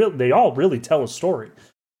because they all really tell a story.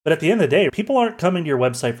 But at the end of the day, people aren't coming to your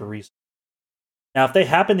website for research. Now, if they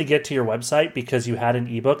happen to get to your website because you had an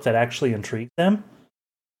ebook that actually intrigued them,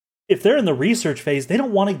 if they're in the research phase, they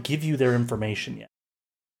don't want to give you their information yet.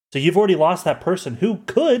 So you've already lost that person who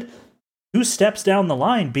could, 2 steps down the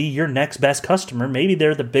line, be your next best customer. Maybe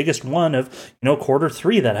they're the biggest one of,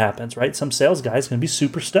 Q3 that happens, right? Some sales guy's going to be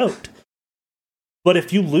super stoked. But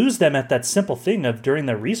if you lose them at that simple thing of during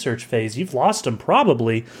the research phase, you've lost them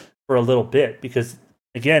probably for a little bit because,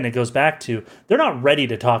 again, it goes back to they're not ready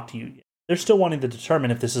to talk to you yet. They're still wanting to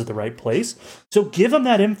determine if this is the right place. So give them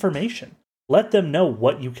that information. Let them know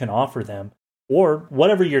what you can offer them or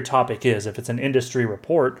whatever your topic is. If it's an industry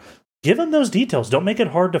report, give them those details. Don't make it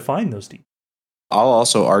hard to find those details. I'll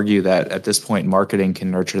also argue that at this point, marketing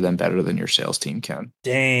can nurture them better than your sales team can.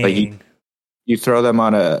 Dang. Like you throw them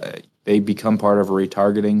on they become part of a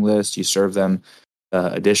retargeting list. You serve them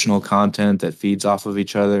additional content that feeds off of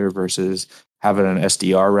each other versus having an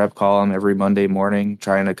SDR rep call them every Monday morning,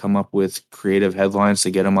 trying to come up with creative headlines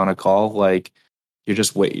to get them on a call. Like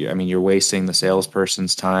you're wasting the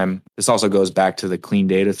salesperson's time. This also goes back to the clean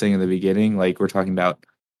data thing in the beginning. Like we're talking about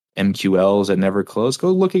MQLs that never close.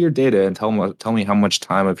 Go look at your data and tell me how much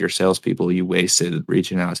time of your salespeople you wasted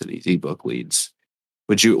reaching out to these ebook leads.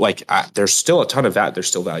 Would you there's still a ton of that. There's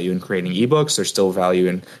still value in creating ebooks. There's still value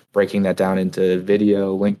in breaking that down into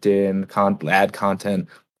video, LinkedIn, ad content.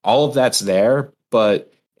 All of that's there.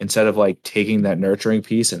 But instead of taking that nurturing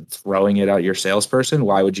piece and throwing it at your salesperson,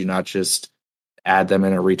 why would you not just add them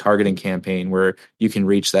in a retargeting campaign where you can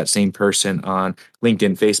reach that same person on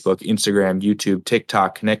LinkedIn, Facebook, Instagram, YouTube,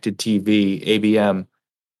 TikTok, connected TV, ABM,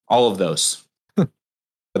 all of those.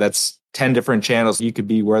 That's 10 different channels. You could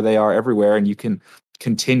be where they are everywhere, and you can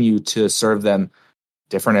continue to serve them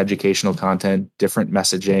different educational content, different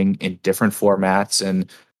messaging in different formats. And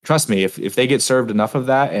trust me, if they get served enough of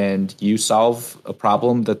that and you solve a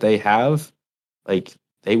problem that they have,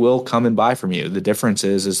 they will come and buy from you. The difference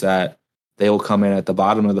is that they will come in at the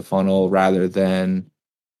bottom of the funnel rather than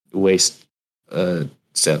waste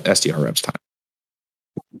SDR reps' time.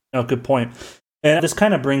 Oh, good point. And this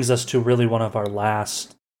kind of brings us to really one of our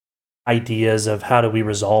last ideas of how do we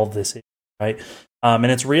resolve this issue, right? And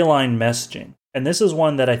it's realigned messaging. And this is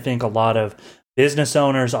one that I think a lot of business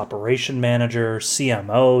owners, operation managers,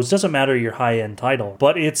 CMOs, doesn't matter your high-end title,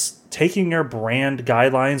 but it's taking your brand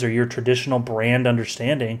guidelines or your traditional brand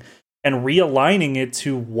understanding and realigning it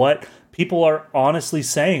to what people are honestly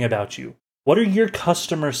saying about you. What are your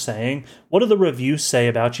customers saying? What do the reviews say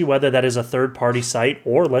about you, whether that is a third-party site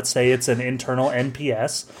or let's say it's an internal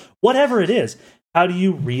NPS, whatever it is. How do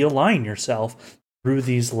you realign yourself through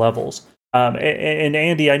these levels? And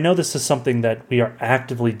Andy, I know this is something that we are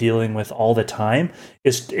actively dealing with all the time.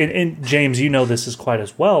 And James, you know this is quite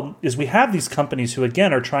as well, is we have these companies who,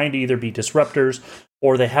 again, are trying to either be disruptors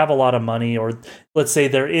or they have a lot of money, or let's say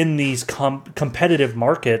they're in these competitive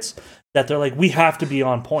markets that they're like, we have to be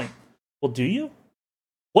on point. Well, do you?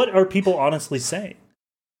 What are people honestly saying?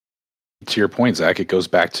 To your point, Zach, it goes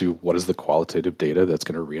back to what is the qualitative data that's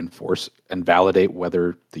going to reinforce and validate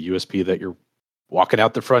whether the USP that you're walking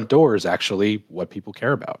out the front door is actually what people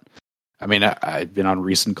care about. I mean, I've been on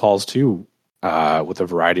recent calls too with a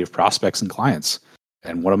variety of prospects and clients.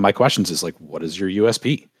 And one of my questions is like, what is your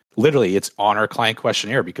USP? Literally, it's on our client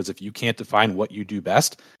questionnaire, because if you can't define what you do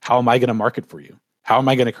best, how am I going to market for you? How am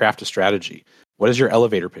I going to craft a strategy? What is your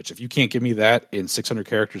elevator pitch? If you can't give me that in 600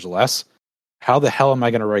 characters or less, how the hell am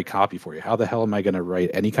I going to write copy for you? How the hell am I going to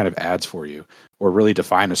write any kind of ads for you or really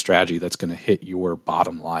define a strategy that's going to hit your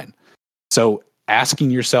bottom line? So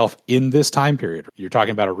asking yourself in this time period, you're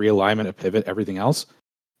talking about a realignment, a pivot, everything else.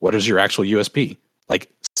 What is your actual USP?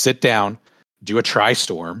 Like, sit down, do a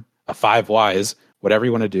tri-storm, a 5 whys, whatever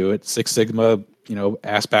you want to do it, 6 Sigma,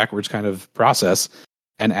 ass backwards kind of process,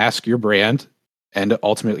 and ask your brand and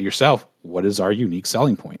ultimately yourself, what is our unique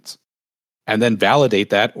selling points? And then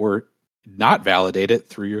validate that or not validate it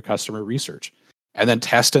through your customer research, and then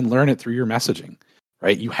test and learn it through your messaging,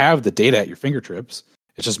 right? You have the data at your fingertips.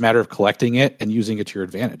 It's just a matter of collecting it and using it to your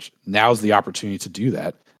advantage. Now's the opportunity to do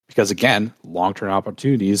that, because again, long-term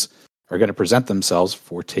opportunities are going to present themselves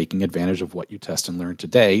for taking advantage of what you test and learn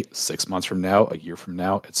today, 6 months from now, a year from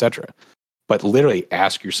now, etc. But literally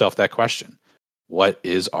ask yourself that question. What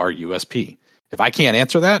is our USP? If I can't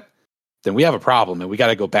answer that, then we have a problem, and we got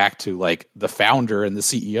to go back to like the founder and the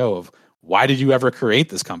CEO of why did you ever create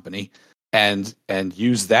this company, and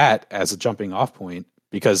use that as a jumping off point,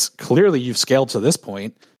 because clearly you've scaled to this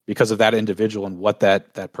point because of that individual and what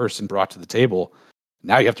that person brought to the table.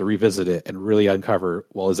 Now you have to revisit it and really uncover,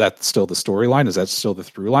 well, is that still the storyline? Is that still the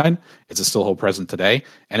through line? Is it still hold present today?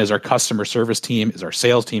 And is our customer service team, is our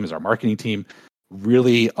sales team, is our marketing team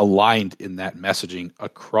really aligned in that messaging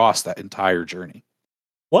across that entire journey?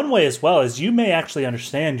 One way as well is you may actually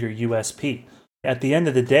understand your USP. At the end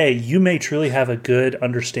of the day, you may truly have a good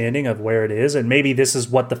understanding of where it is, and maybe this is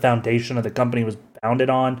what the foundation of the company was founded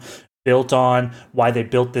on, built on, why they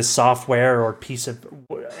built this software or piece of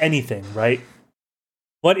anything, right?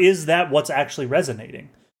 What is that? What's actually resonating?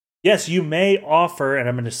 Yes, you may offer, and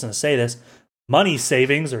I'm just going to say this, money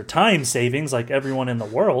savings or time savings like everyone in the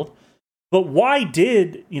world, but why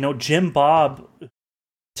did, Jim Bob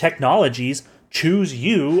Technologies choose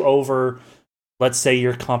you over, let's say,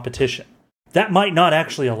 your competition? That might not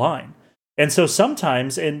actually align. And so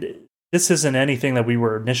sometimes, and this isn't anything that we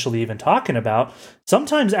were initially even talking about,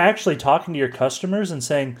 sometimes actually talking to your customers and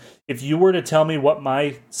saying, if you were to tell me what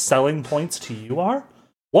my selling points to you are,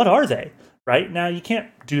 what are they? Right? Now, you can't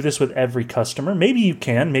do this with every customer. Maybe you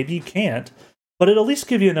can, maybe you can't. But it'll at least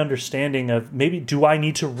give you an understanding of, maybe do I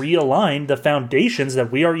need to realign the foundations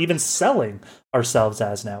that we are even selling ourselves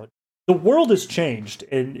as now? The world has changed,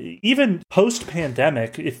 and even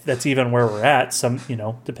post-pandemic, if that's even where we're at,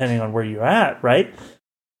 depending on where you're at, right?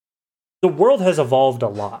 The world has evolved a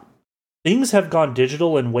lot. Things have gone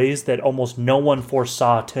digital in ways that almost no one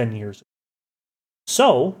foresaw 10 years ago.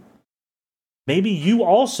 So, maybe you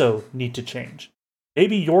also need to change.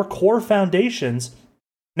 Maybe your core foundations,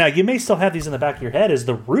 now you may still have these in the back of your head as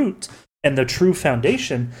the root and the true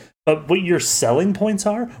foundation, but what your selling points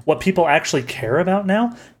are, what people actually care about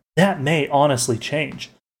now, that may honestly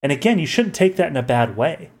change. And again, you shouldn't take that in a bad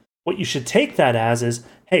way. What you should take that as is,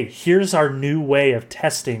 hey, here's our new way of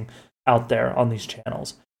testing out there on these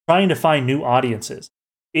channels, trying to find new audiences.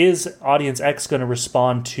 Is audience X going to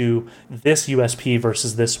respond to this USP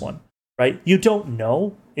versus this one, right? You don't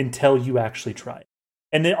know until you actually try it.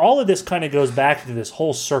 And then all of this kind of goes back to this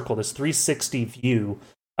whole circle, this 360 view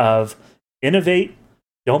of innovate,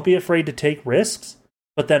 don't be afraid to take risks,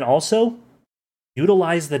 but then also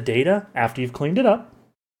utilize the data after you've cleaned it up.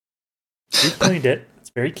 You've cleaned it. It's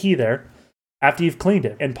very key there. After you've cleaned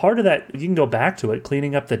it. And part of that, you can go back to it,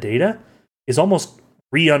 cleaning up the data, is almost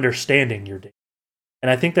re-understanding your data.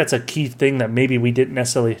 And I think that's a key thing that maybe we didn't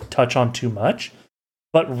necessarily touch on too much,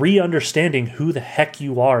 but re-understanding who the heck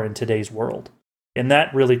you are in today's world. And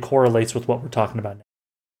that really correlates with what we're talking about now.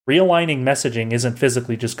 Realigning messaging isn't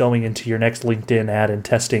physically just going into your next LinkedIn ad and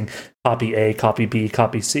testing copy A, copy B,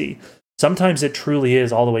 copy C. Sometimes it truly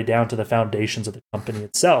is all the way down to the foundations of the company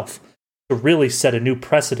itself to really set a new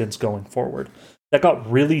precedence going forward. That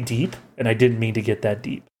got really deep, and I didn't mean to get that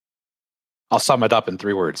deep. I'll sum it up in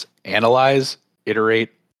 3 words. Analyze,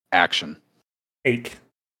 iterate, action. Ache.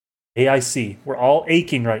 AIC. We're all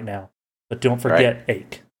aching right now, but don't forget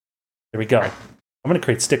ache. There we go. I'm going to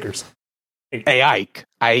create stickers. Ache.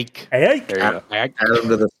 Ike. There you go. Add them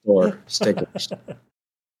to the store. Stickers. There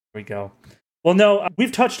we go. Well, no,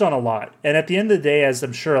 we've touched on a lot. And at the end of the day, as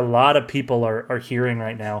I'm sure a lot of people are hearing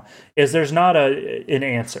right now, is there's not an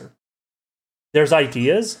answer. There's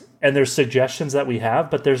ideas and there's suggestions that we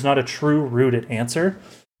have, but there's not a true rooted answer.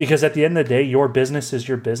 Because at the end of the day, your business is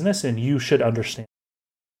your business and you should understand.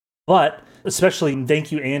 But especially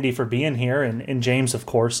thank you, Andy, for being here, and James, of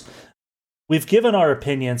course. We've given our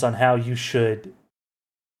opinions on how you should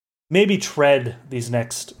maybe tread these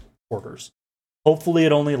next quarters. Hopefully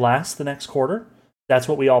it only lasts the next quarter. That's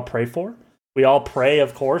what we all pray for. We all pray,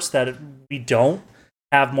 of course, that we don't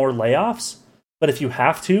have more layoffs. But if you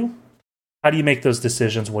have to, how do you make those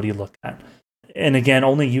decisions? What do you look at? And again,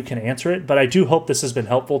 only you can answer it. But I do hope this has been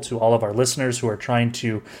helpful to all of our listeners who are trying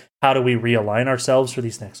to, how do we realign ourselves for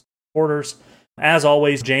these next quarters? As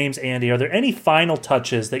always, James, Andy, are there any final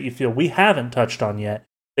touches that you feel we haven't touched on yet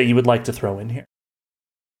that you would like to throw in here?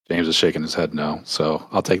 James is shaking his head no. So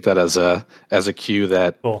I'll take that as a cue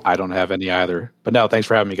that cool. I don't have any either. But no, thanks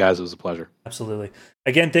for having me, guys. It was a pleasure. Absolutely.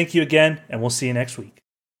 Again, thank you again, and we'll see you next week.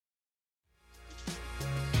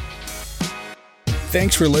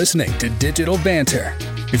 Thanks for listening to Digital Banter.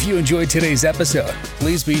 If you enjoyed today's episode,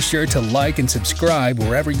 please be sure to like and subscribe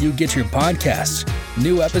wherever you get your podcasts.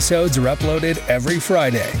 New episodes are uploaded every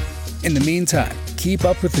Friday. In the meantime, keep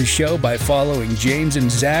up with the show by following James and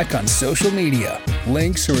Zach on social media.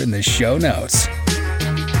 Links are in the show notes.